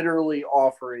literally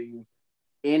offering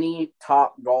any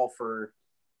top golfer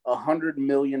 $100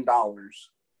 million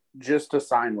just to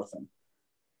sign with them.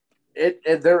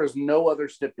 There is no other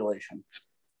stipulation.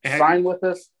 Sign with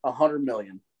us, $100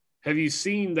 million. Have you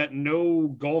seen that no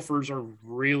golfers are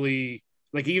really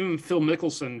like even Phil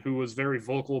Mickelson, who was very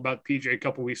vocal about PGA a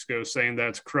couple weeks ago, saying that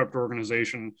it's a corrupt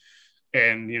organization.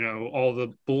 And, all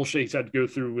the bullshit he's had to go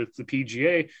through with the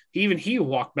PGA, he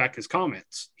walked back his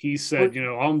comments. He said,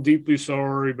 I'm deeply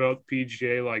sorry about the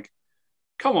PGA. Like,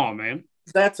 come on, man.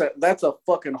 That's a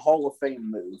fucking Hall of Fame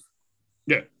move.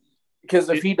 Yeah. Because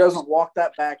if he doesn't walk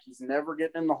that back, he's never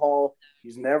getting in the Hall.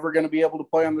 He's never going to be able to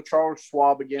play on the Charles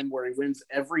Schwab again, where he wins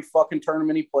every fucking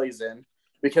tournament he plays in,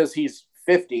 because he's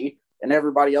 50 and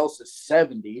everybody else is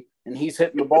 70, and he's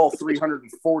hitting the ball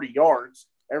 340 yards.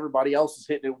 Everybody else is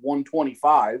hitting at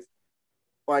 125.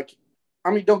 Like,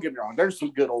 I mean, don't get me wrong. There's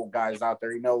some good old guys out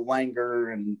there,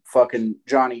 Langer and fucking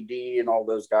Johnny D and all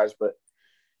those guys. But,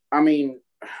 I mean,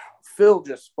 Phil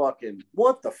just fucking,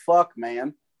 what the fuck,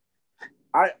 man?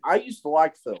 I used to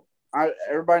like Phil.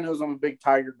 Everybody knows I'm a big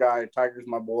Tiger guy. Tiger's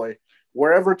my boy.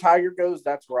 Wherever Tiger goes,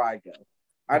 that's where I go.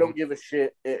 I don't give a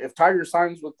shit. If Tiger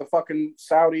signs with the fucking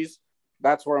Saudis,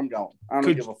 that's where I'm going. I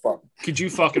don't give a fuck. Could you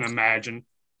fucking imagine?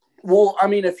 Well, I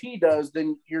mean, if he does,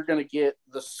 then you're going to get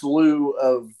the slew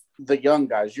of the young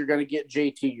guys. You're going to get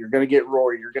JT. You're going to get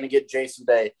Rory. You're going to get Jason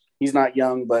Day. He's not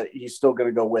young, but he's still going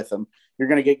to go with him. You're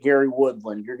going to get Gary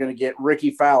Woodland. You're going to get Ricky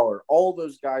Fowler. All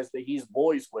those guys that he's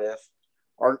boys with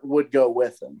would go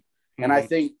with him. Mm-hmm. And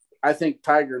I think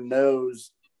Tiger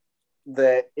knows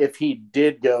that if he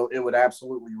did go, it would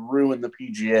absolutely ruin the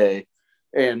PGA.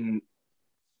 And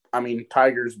I mean,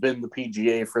 Tiger's been the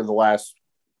PGA for the last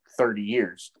 30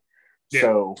 years. Yeah.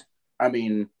 So, I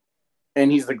mean,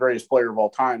 and he's the greatest player of all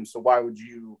time. So why would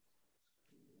you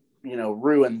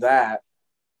ruin that?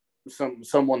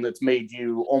 Someone that's made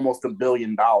you almost $1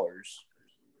 billion.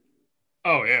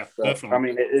 Oh yeah, so, definitely. I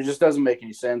mean, it just doesn't make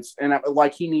any sense. And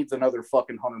he needs another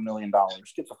fucking $100 million.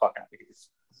 Get the fuck out of here.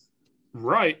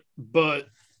 Right, but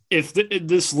if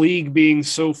this league being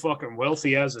so fucking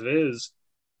wealthy as it is,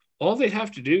 all they'd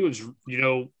have to do is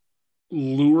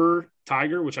lure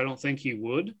Tiger, which I don't think he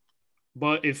would.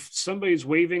 But if somebody's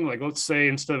waiving, like let's say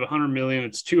instead of $100 million,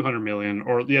 it's $200 million,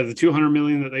 or the $200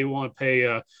 million that they want to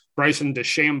pay Bryson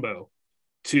DeChambeau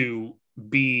to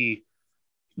be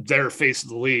their face of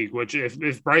the league. Which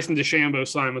if Bryson DeChambeau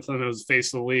signed with them as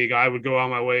face of the league, I would go on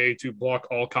my way to block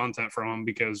all content from him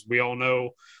because we all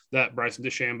know that Bryson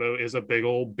DeChambeau is a big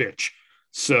old bitch.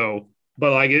 So.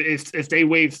 But like, if they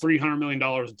waved $300 million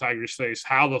in Tiger's face,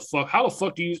 how the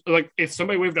fuck do you like? If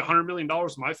somebody waved $100 million in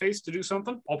my face to do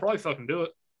something, I'll probably fucking do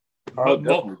it.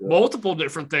 Multiple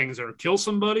different things, or kill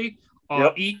somebody,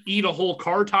 eat a whole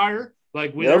car tire.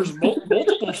 Like there's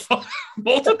multiple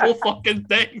fucking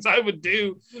things I would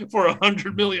do for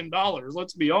 $100 million.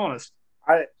 Let's be honest.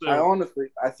 I honestly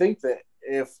think that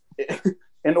if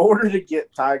in order to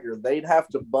get Tiger, they'd have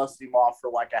to bust him off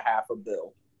for like $500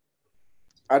 million.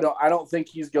 I don't think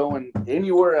he's going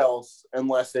anywhere else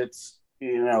unless it's,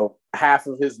 half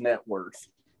of his net worth.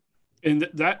 And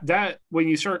that when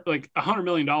you start like $100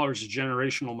 million is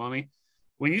generational money.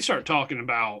 When you start talking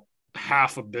about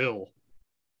 $500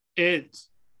 million,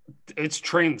 it's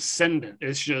transcendent.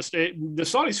 It's just the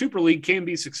Saudi Super League can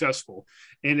be successful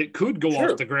and it could go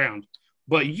off the ground,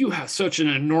 but you have such an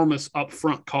enormous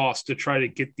upfront cost to try to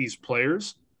get these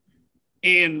players.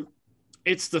 And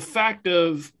it's the fact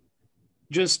of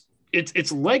just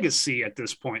it's legacy at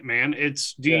this point, man.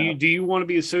 It's do you want to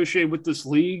be associated with this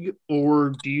league,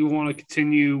 or do you want to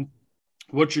continue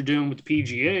what you're doing with the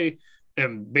PGA?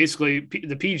 And basically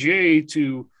the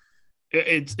PGA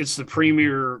it's the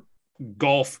premier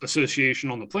golf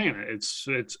association on the planet. It's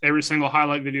every single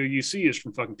highlight video you see is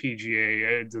from fucking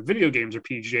PGA. The video games are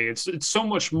PGA. It's so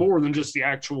much more than just the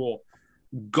actual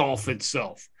golf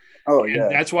itself. Oh yeah.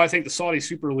 And that's why I think the Saudi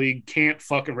Super League can't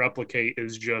fucking replicate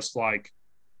is just like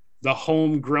the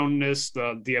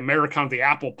homegrownness, the American, the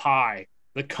apple pie,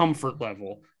 the comfort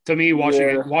level. To me,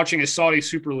 watching a Saudi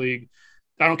Super League,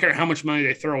 I don't care how much money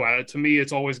they throw at it. To me,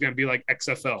 it's always going to be like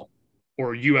XFL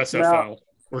or USFL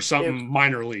or something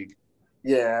minor league.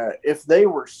 Yeah, if they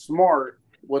were smart,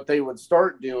 what they would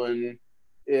start doing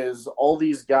is all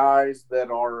these guys that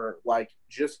are like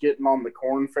just getting on the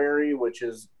Corn Ferry, which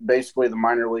is basically the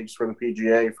minor leagues for the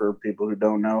PGA for people who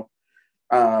don't know.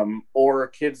 Or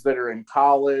kids that are in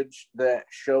college that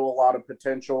show a lot of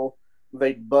potential,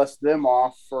 they'd bust them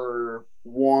off for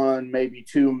 $1, maybe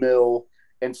 $2 million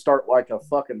and start like a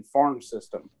fucking farm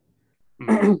system.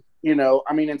 Mm-hmm.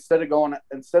 I mean, instead of going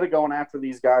after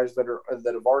these guys that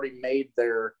have already made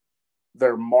their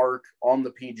mark on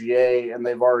the PGA and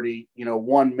they've already,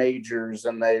 won majors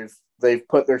and they've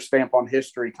put their stamp on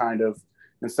history kind of,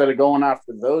 instead of going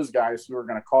after those guys who are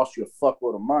going to cost you a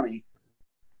fuckload of money,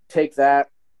 take 1%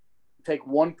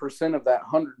 of that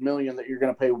 $100 million that you're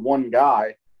going to pay one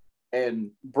guy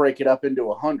and break it up into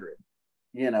 100,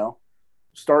 I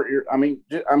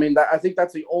think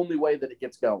that's the only way that it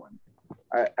gets going.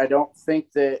 I don't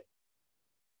think that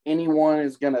anyone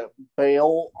is going to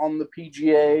bail on the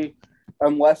PGA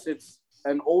unless it's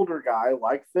an older guy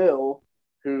like Phil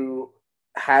who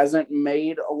hasn't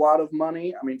made a lot of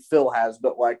money. I mean, Phil has,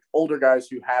 but like older guys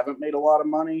who haven't made a lot of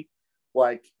money,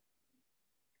 like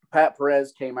Pat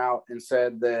Perez came out and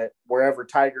said that wherever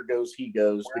Tiger goes, he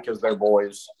goes because they're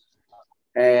boys.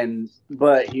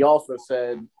 But he also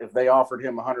said if they offered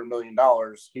him $100 million,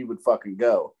 he would fucking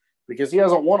go because he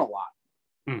hasn't won a lot.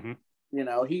 Mm-hmm.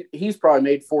 He's probably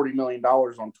made $40 million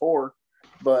on tour,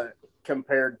 but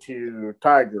compared to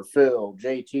Tiger, Phil,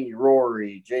 JT,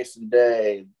 Rory, Jason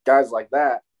Day, guys like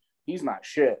that, he's not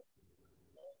shit.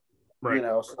 Right. You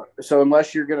know, so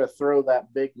unless you're going to throw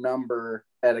that big number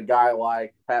at a guy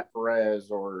like Pat Perez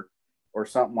or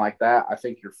something like that, I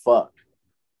think you're fucked.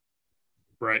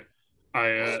 Right.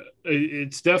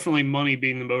 It's definitely money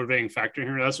being the motivating factor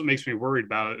here. That's what makes me worried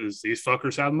about it is these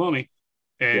fuckers have money.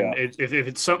 And if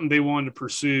it's something they wanted to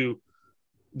pursue,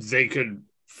 they could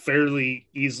fairly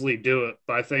easily do it.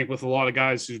 But I think with a lot of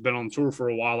guys who's been on tour for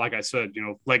a while, like I said,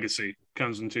 legacy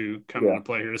comes into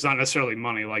play here. It's not necessarily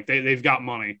money. Like they've got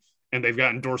money and they've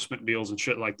got endorsement deals and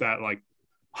shit like that. Like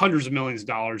hundreds of millions of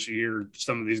dollars a year,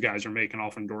 some of these guys are making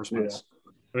off endorsements.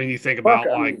 I mean, you think about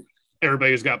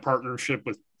everybody who's got partnership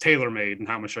with TaylorMade and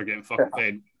how much they're getting fucking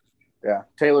paid. Yeah,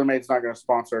 TaylorMade's not going to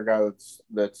sponsor a guy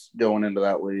that's going into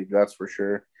that league. That's for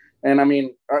sure. And I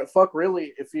mean,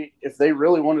 really, if they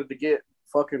really wanted to get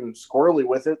fucking squirrely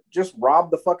with it, just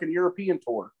rob the fucking European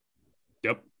tour.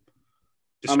 Yep.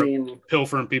 Just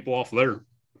pilfering people off there.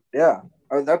 Yeah,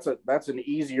 that's an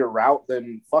easier route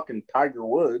than fucking Tiger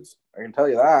Woods. I can tell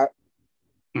you that.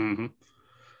 Mm-hmm.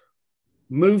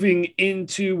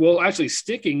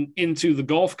 Sticking into the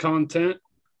golf content,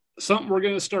 something we're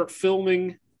going to start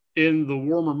filming in the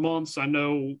warmer months. I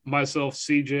know myself,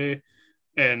 CJ,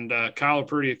 and Kyle are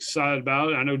pretty excited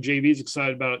about it. I know JV's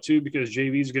excited about it too because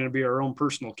JV's going to be our own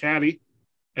personal caddy.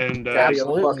 And caddy of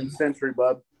the fucking century,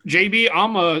 bud. JB,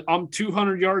 I'm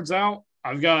 200 yards out.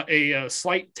 I've got a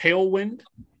slight tailwind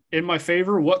in my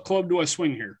favor. What club do I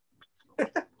swing here?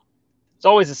 It's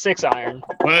always a 6-iron.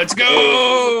 Let's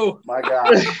go! My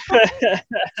God.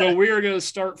 So we are going to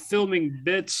start filming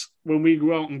bits when we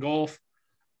go out and golf.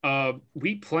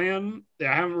 We plan, I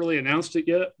haven't really announced it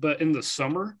yet, but in the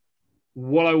summer,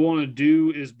 what I want to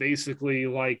do is basically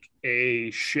like a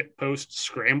shitpost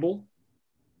scramble.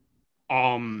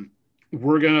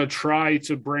 We're going to try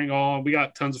to bring on, we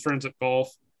got tons of friends at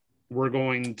golf.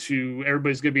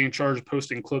 Everybody's going to be in charge of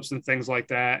posting clips and things like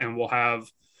that. And we'll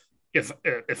have, if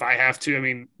I have to, I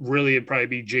mean, really it'd probably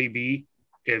be JB.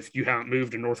 If you haven't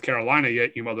moved to North Carolina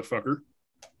yet, you motherfucker.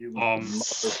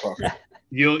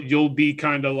 You'll be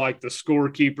kind of like the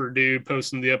scorekeeper dude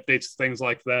posting the updates, things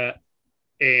like that.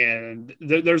 And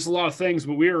there's a lot of things,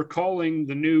 but we are calling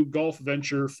the new golf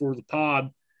venture for the pod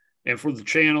and for the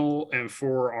channel and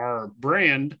for our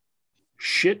brand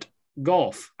Shit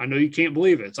Golf. I know you can't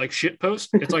believe it. It's like shit post.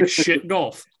 It's like shit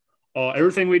golf.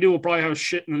 Everything we do will probably have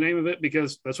shit in the name of it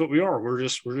because that's what we are. We're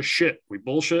just shit. We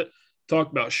bullshit,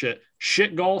 talk about shit.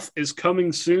 Shit Golf is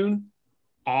coming soon.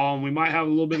 We might have a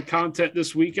little bit of content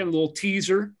this weekend, a little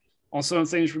teaser on some of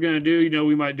the things we're going to do.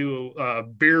 We might do a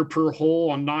beer per hole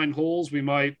on 9 holes.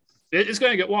 It's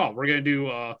going to get wild. We're going to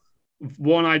do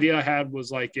one idea I had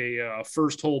was like a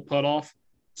first hole putt off.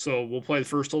 So we'll play the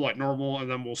first hole like normal,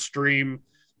 and then we'll stream,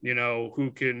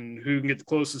 who can get the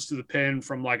closest to the pin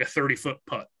from like a 30-foot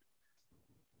putt.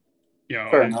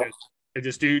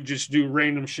 Just do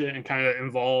random shit and kind of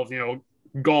involve,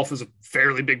 golf is a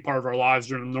fairly big part of our lives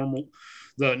during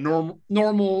the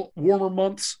normal warmer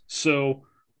months. So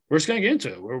we're just gonna get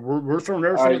into it. We're throwing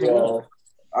everything at the wall.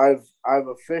 I've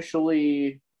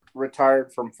officially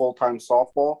retired from full-time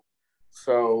softball.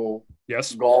 So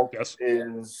yes, golf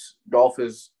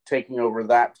is taking over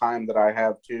that time that I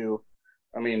have too.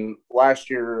 I mean, last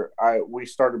year we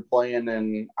started playing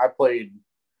and I played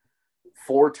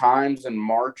 4 times in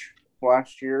March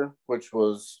last year, which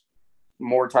was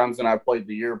more times than I played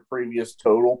the year previous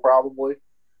total probably.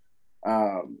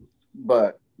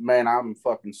 But man, I'm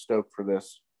fucking stoked for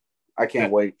this. I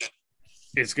can't wait.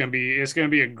 It's gonna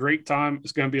be a great time.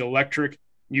 It's gonna be electric.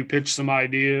 You pitch some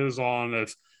ideas on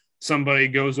if somebody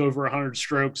goes over 100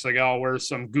 strokes, like I'll wear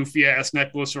some goofy ass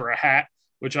necklace or a hat,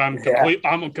 which I'm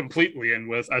completely in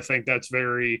with. I think that's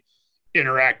very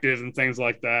interactive and things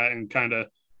like that, and kind of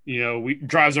we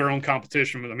drives our own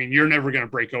competition. I mean, you're never gonna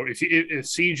break over if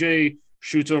CJ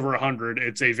shoots over 100.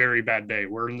 It's a very bad day.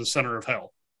 We're in the center of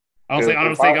hell. I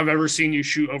don't think I've ever seen you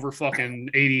shoot over fucking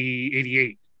 80,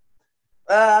 88.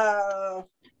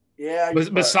 Yeah.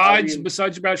 Besides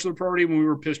your bachelor party when we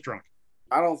were piss drunk.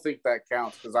 I don't think that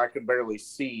counts because I could barely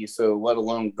see, so let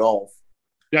alone golf.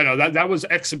 Yeah, no, that was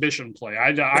exhibition play.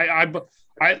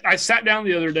 I sat down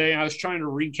the other day and I was trying to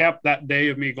recap that day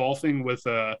of me golfing with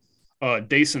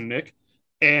Dace and Nick,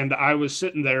 and I was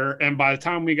sitting there, and by the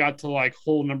time we got to like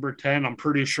hole number 10, I'm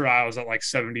pretty sure I was at like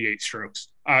 78 strokes.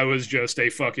 I was just a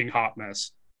fucking hot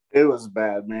mess. It was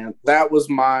bad, man. That was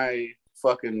my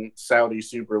fucking Saudi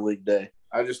Super League day.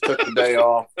 I just took the day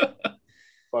off,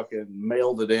 fucking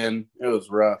mailed it in. It was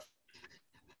rough.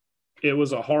 It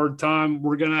was a hard time.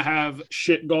 We're going to have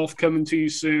Shit Golf coming to you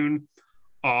soon.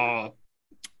 We're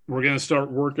going to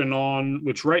start working on,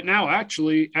 which right now,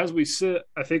 actually, as we sit,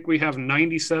 I think we have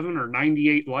 97 or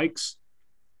 98 likes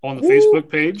on the Facebook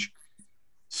page.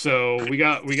 So we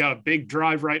got a big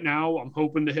drive right now. I'm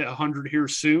hoping to hit 100 here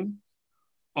soon.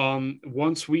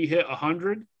 Once we hit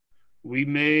 100, we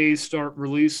may start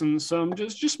releasing some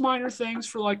just minor things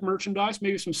for like merchandise,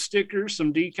 maybe some stickers,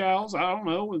 some decals. I don't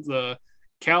know. With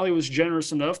Callie was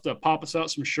generous enough to pop us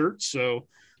out some shirts, so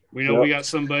we know we got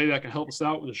somebody that can help us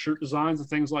out with the shirt designs and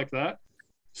things like that.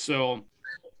 So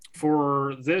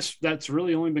for this, that's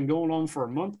really only been going on for a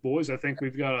month, boys. I think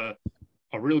we've got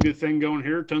a real good thing going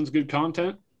here. Tons of good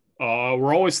content.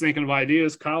 We're always thinking of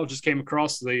ideas. Kyle just came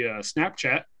across the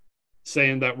Snapchat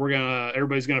saying that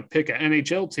everybody's gonna pick an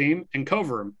NHL team and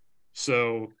cover them.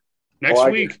 So next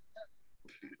week.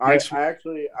 I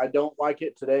don't like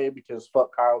it today because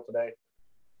fuck Kyle today.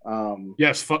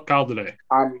 Yes, fuck Kyle today.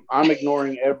 I'm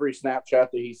ignoring every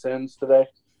Snapchat that he sends today.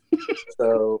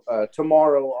 So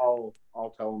tomorrow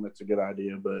I'll tell him it's a good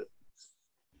idea, but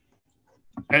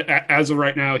as of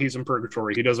right now, he's in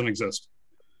purgatory. He doesn't exist.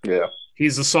 Yeah,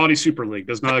 he's the Saudi Super League.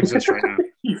 Does not exist right now.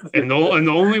 and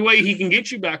the only way he can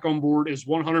get you back on board is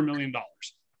 $100 million.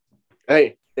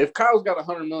 Hey, if Kyle's got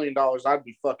 $100 million, I'd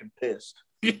be fucking pissed.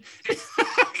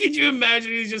 Could you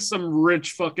imagine he's just some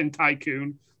rich fucking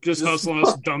tycoon just hustling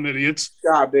us dumb idiots?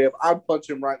 God damn, I'd punch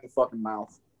him right in the fucking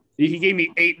mouth. He gave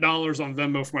me $8 on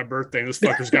Venmo for my birthday. This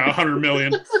fucker's got $100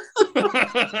 million.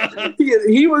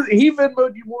 he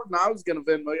Venmoed you more than I was gonna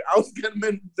Venmo you. I was gonna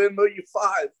Venmo you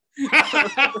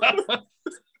 $5.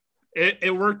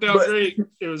 It worked out great.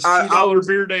 It was $2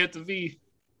 beer day at the V.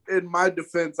 In my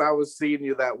defense, I was seeing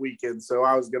you that weekend, so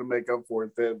I was gonna make up for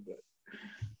it then.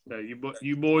 But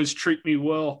you boys treat me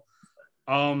well.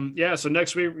 So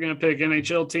next week we're gonna pick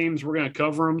NHL teams. We're gonna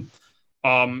cover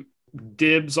them.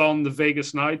 Dibs on the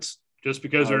Vegas Knights just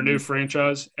because they're a new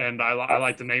franchise, and I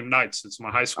like the name Knights. It's my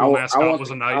high school mascot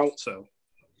was a Knight, so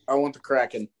I want the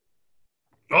Kraken.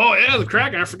 Oh yeah, the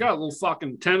Kraken! I forgot, little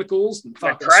fucking tentacles and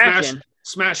fucking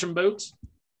smashing boats.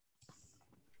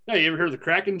 Hey, you ever heard of the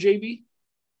Kraken, JB?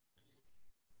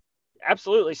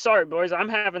 Absolutely. Sorry, boys. I'm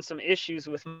having some issues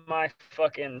with my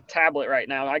fucking tablet right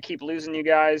now. I keep losing you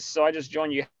guys, so I just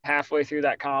joined you halfway through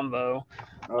that combo.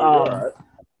 Oh, all right.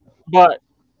 But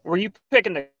were you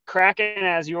picking the Kraken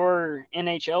as your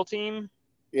NHL team?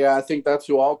 Yeah, I think that's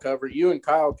who I'll cover. You and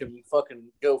Kyle can fucking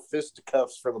go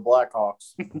fisticuffs for the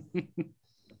Blackhawks.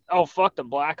 Oh, fuck the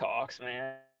Blackhawks,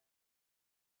 man.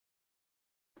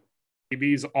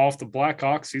 JB's off the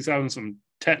Blackhawks. He's having some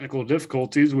technical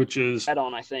difficulties, which is bet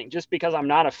on, I think, just because I'm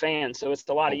not a fan, so it's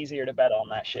a lot easier to bet on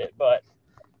that shit. But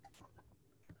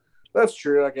that's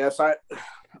true, I guess.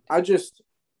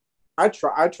 I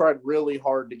tried really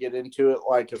hard to get into it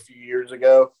like a few years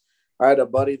ago. I had a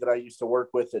buddy that I used to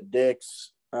work with at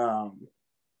Dick's,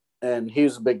 and he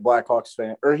was a big Blackhawks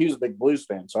fan, or he was a big Blues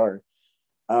fan, sorry.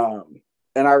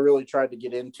 And I really tried to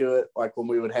get into it, like when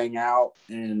we would hang out,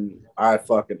 and I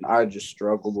just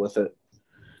struggled with it.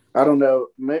 I don't know.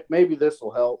 Maybe this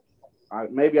will help.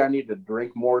 Maybe I need to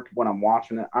drink more when I'm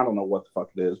watching it. I don't know what the fuck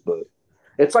it is, but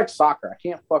it's like soccer. I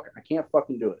can't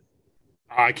fucking do it.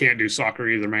 I can't do soccer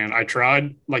either, man. I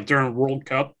tried, like during World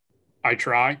Cup, but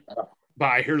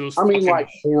I hear those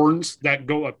horns that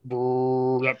go up,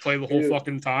 that play the whole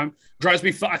fucking time. Drives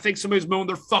me. I think somebody's mowing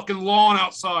their fucking lawn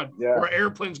outside, or an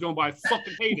airplane's going by. I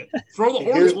fucking hate it. Throw the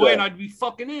horns away, and I'd be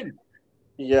fucking in.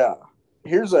 Yeah.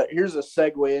 Here's a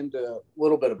segue into a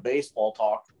little bit of baseball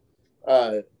talk.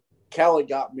 Callie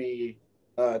got me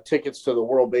tickets to the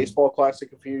World Baseball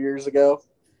Classic a few years ago,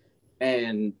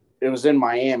 and it was in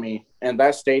Miami, and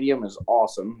that stadium is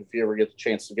awesome if you ever get the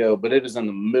chance to go, but it is in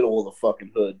the middle of the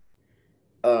fucking hood.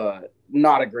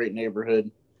 Not a great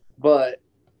neighborhood, but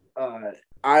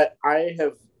I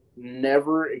have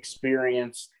never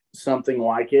experienced something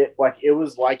like it. Like, it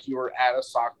was like you were at a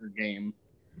soccer game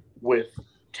with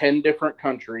 10 different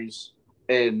countries,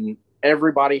 and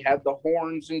everybody had the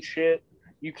horns and shit.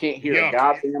 You can't hear a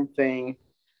goddamn thing.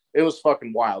 It was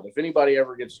fucking wild. If anybody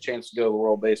ever gets a chance to go to the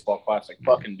World Baseball Classic,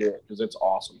 fucking do it, because it's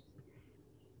awesome.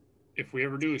 If we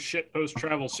ever do a shit post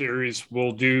travel series,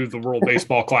 we'll do the World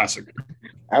Baseball Classic.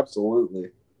 Absolutely.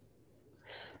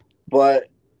 But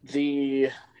the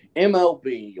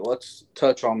MLB, let's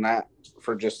touch on that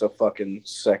for just a fucking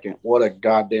second. What a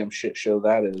goddamn shit show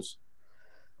that is.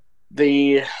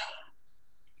 The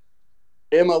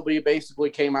MLB basically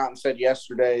came out and said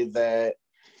yesterday that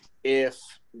if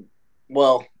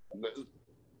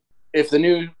the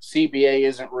new CBA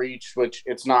isn't reached, which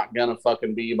it's not gonna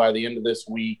fucking be by the end of this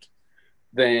week,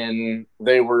 then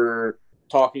they were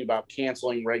talking about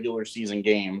canceling regular season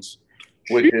games,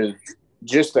 which is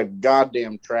just a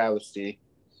goddamn travesty.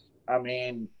 I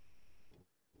mean,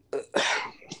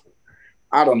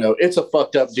 I don't know. It's a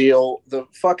fucked up deal. The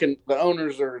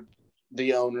owners are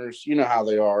the owners. You know how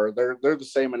they are. They're the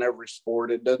same in every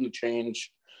sport. It doesn't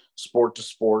change sport to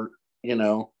sport, you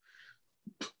know.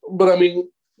 But I mean,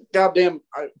 goddamn,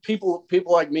 people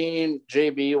like me and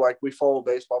JB, like we follow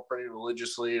baseball pretty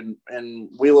religiously, and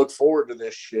we look forward to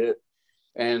this shit.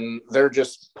 And they're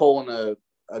just pulling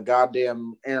a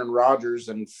goddamn Aaron Rodgers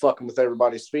and fucking with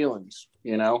everybody's feelings.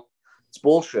 You know, it's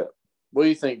bullshit. What do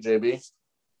you think, JB?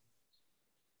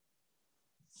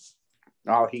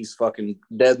 Oh, he's fucking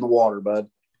dead in the water, bud.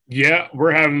 Yeah,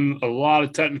 we're having a lot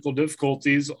of technical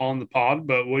difficulties on the pod,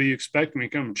 but what do you expect when you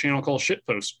come to a channel called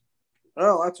Shitpost?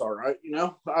 Oh, that's all right. You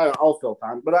know, I'll fill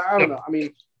time, but I don't know. I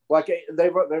mean, like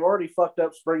they've already fucked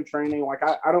up spring training. Like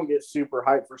I don't get super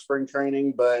hyped for spring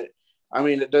training, but I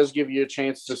mean, it does give you a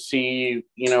chance to see,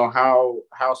 you know,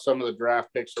 how some of the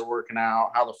draft picks are working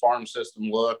out, how the farm system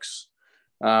looks,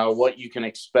 what you can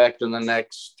expect in the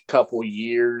next couple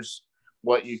years,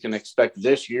 what you can expect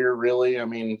this year, really. I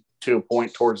mean, to a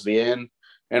point towards the end,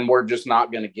 and we're just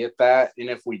not going to get that. And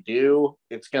if we do,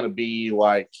 it's going to be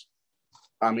like,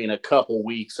 I mean, a couple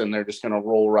weeks, and they're just going to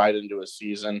roll right into a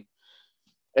season.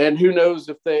 And who knows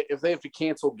if they have to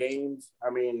cancel games? I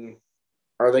mean,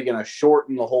 are they going to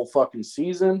shorten the whole fucking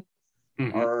season?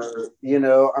 Mm-hmm. Or, you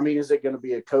know, I mean, is it going to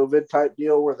be a COVID type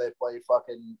deal where they play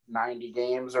fucking 90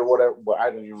 games or whatever? Well, I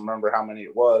don't even remember how many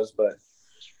it was, but,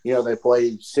 you know, they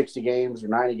played 60 games or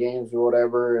 90 games or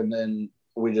whatever, and then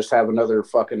we just have another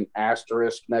fucking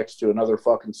asterisk next to another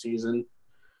fucking season.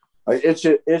 Like,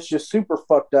 it's just super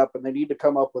fucked up, and they need to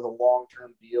come up with a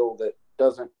long-term deal that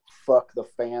doesn't fuck the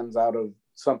fans out of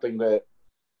something that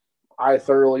I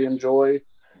thoroughly enjoy.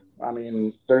 I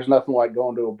mean, there's nothing like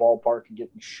going to a ballpark and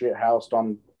getting shit housed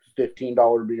on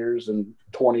 $15 beers and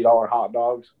 $20 hot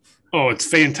dogs. Oh, it's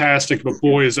fantastic, but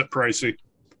boy, is it pricey.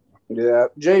 Yeah.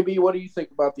 JB, what do you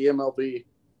think about the MLB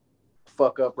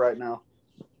fuck up right now?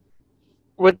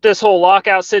 With this whole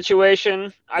lockout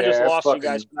situation, I just lost you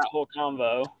guys from that whole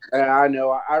convo. I know.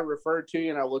 I referred to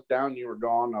you, and I looked down, and you were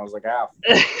gone. I was like, ah.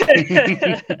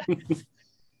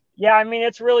 Yeah, I mean,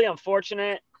 it's really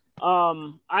unfortunate.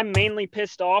 I'm mainly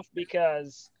pissed off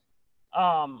because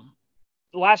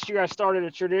last year I started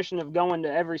a tradition of going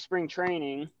to every spring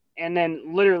training, and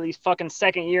then literally fucking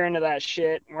second year into that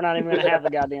shit, we're not even going to have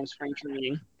the goddamn spring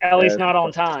training, at least not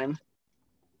on time.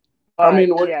 But, I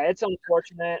mean, yeah, it's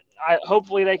unfortunate.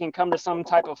 Hopefully they can come to some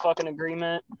type of fucking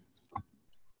agreement.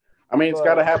 I mean, it's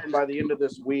got to happen by the end of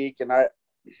this week, and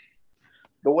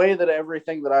the way that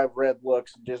everything that I've read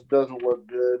looks just doesn't look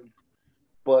good.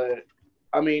 But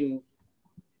I mean,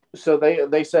 so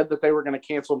they said that they were going to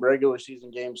cancel regular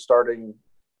season games starting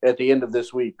at the end of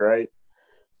this week, right?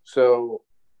 So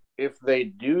if they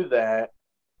do that,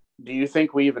 do you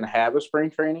think we even have a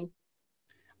spring training?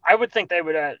 I would think they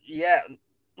would, yeah.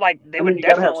 Like, they would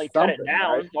definitely cut it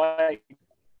down. Right? Like,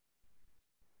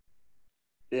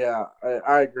 yeah,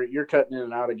 I agree. You're cutting in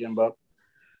and out again, Bub.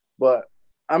 But,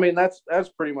 I mean, that's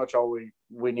pretty much all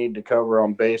we need to cover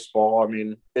on baseball. I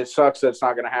mean, it sucks that it's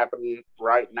not going to happen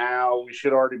right now. We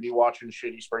should already be watching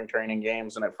shitty spring training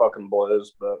games, and it fucking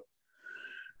blows. But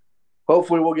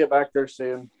hopefully we'll get back there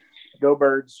soon. Go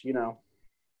Birds, you know.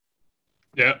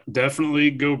 Yeah, definitely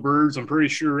go Birds. I'm pretty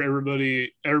sure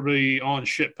everybody on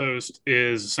Shitpost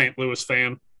is a St. Louis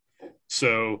fan.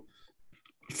 So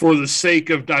for the sake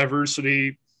of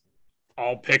diversity,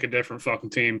 I'll pick a different fucking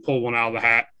team, pull one out of the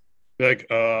hat. Like,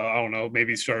 I don't know,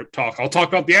 maybe I'll talk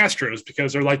about the Astros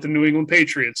because they're like the New England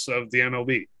Patriots of the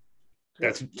MLB.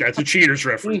 That's a cheater's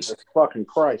reference. Jesus fucking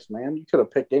Christ, man. You could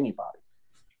have picked anybody.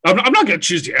 I'm not going to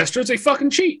choose the Astros. They fucking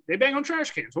cheat. They bang on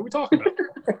trash cans. What are we talking about?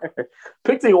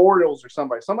 Pick the Orioles or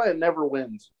somebody that never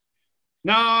wins.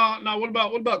 No. What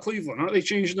about Cleveland? Aren't they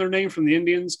changing their name from the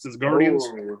Indians to the Guardians?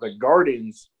 Oh, the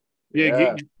Guardians.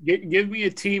 Yeah. Give me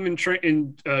a team in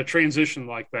transition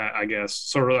like that, I guess.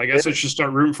 Sort of. I guess I should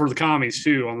start rooting for the commies,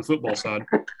 too, on the football side.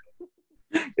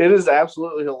 It is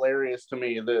absolutely hilarious to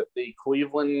me that the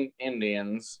Cleveland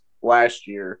Indians last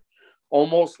year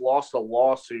almost lost a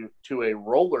lawsuit to a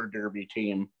roller derby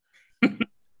team.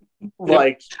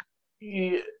 Like,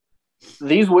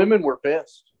 these women were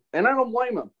pissed, and I don't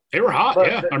blame them. They were hot,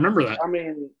 I remember that. I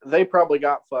mean, they probably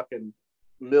got fucking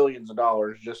millions of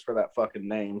dollars just for that fucking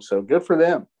name, so good for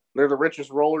them. They're the richest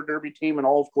roller derby team in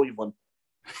all of Cleveland.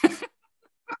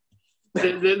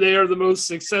 They are the most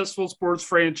successful sports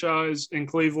franchise in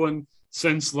Cleveland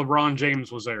since LeBron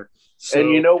James was there. So,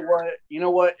 and you know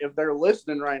what? If they're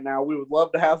listening right now, we would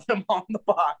love to have them on the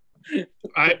pod.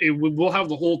 We'll have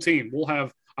the whole team. We'll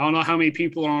have, I don't know how many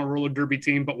people are on a roller derby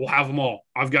team, but we'll have them all.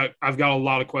 I've got a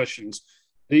lot of questions.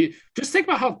 Just think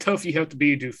about how tough you have to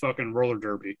be to do fucking roller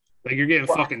derby. Like you're getting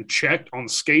fucking checked on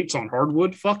skates on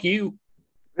hardwood. Fuck you.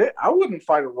 I wouldn't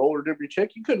fight a roller derby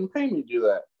chick. You couldn't pay me to do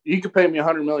that. You could pay me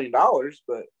 $100 million,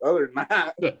 but other than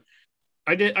that,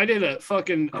 I did a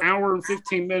fucking hour and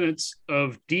 15 minutes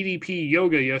of DDP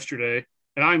yoga yesterday,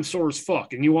 and I'm sore as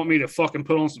fuck. And you want me to fucking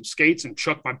put on some skates and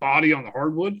chuck my body on the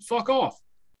hardwood? Fuck off.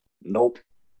 Nope.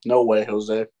 No way,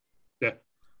 Jose. Yeah.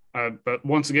 But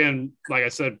once again, like I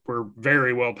said, we're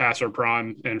very well past our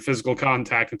prime and physical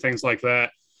contact and things like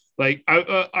that. Like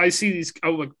I see these,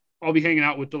 I'll be hanging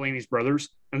out with Delaney's brothers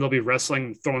and they'll be wrestling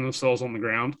and throwing themselves on the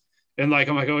ground. And like,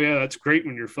 I'm like, oh yeah, that's great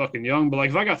when you're fucking young. But like,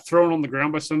 if I got thrown on the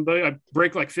ground by somebody, I'd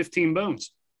break like 15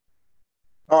 bones.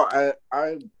 Oh,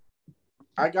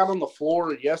 I got on the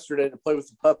floor yesterday to play with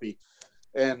the puppy.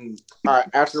 And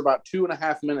after about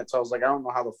 2.5 minutes, I was like, I don't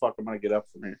know how the fuck I'm going to get up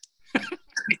from here.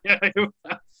 Yeah,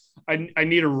 I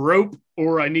need a rope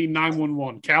or I need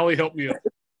 911. Callie, help me up.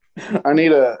 I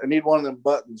need one of them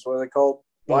buttons. What are they called?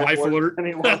 Life alert. I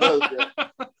need one of those, yeah.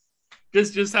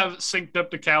 Just have it synced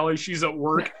up to Callie. She's at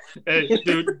work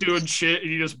doing shit,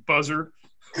 and you just buzz her.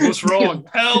 What's wrong?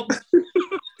 Help!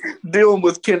 Dealing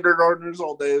with kindergartners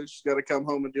all day. She's got to come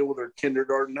home and deal with her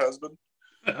kindergarten husband.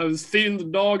 I was feeding the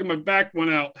dog, and my back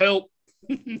went out. Help!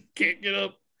 Can't get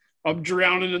up. I'm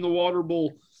drowning in the water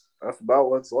bowl. That's about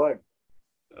what it's like.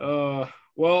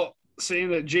 Well,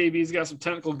 seeing that JB's got some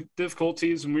technical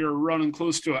difficulties, and we are running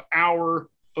close to an hour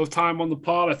of time on the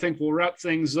pod, I think we'll wrap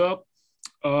things up.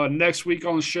 Next week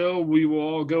on the show, we will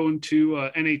all go into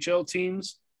NHL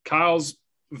teams. Kyle's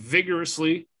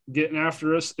vigorously getting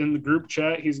after us in the group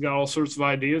chat. He's got all sorts of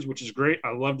ideas, which is great.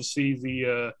 I love to see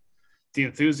the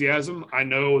enthusiasm. I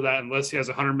know that unless he has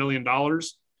 $100 million,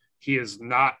 he is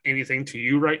not anything to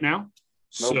you right now.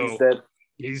 Nope, so he's dead.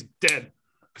 He's dead.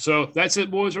 So that's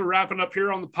it, boys. We're wrapping up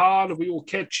here on the pod. We will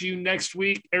catch you next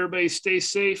week. Everybody stay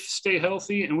safe, stay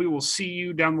healthy, and we will see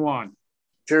you down the line.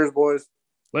 Cheers, boys.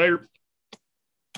 Later.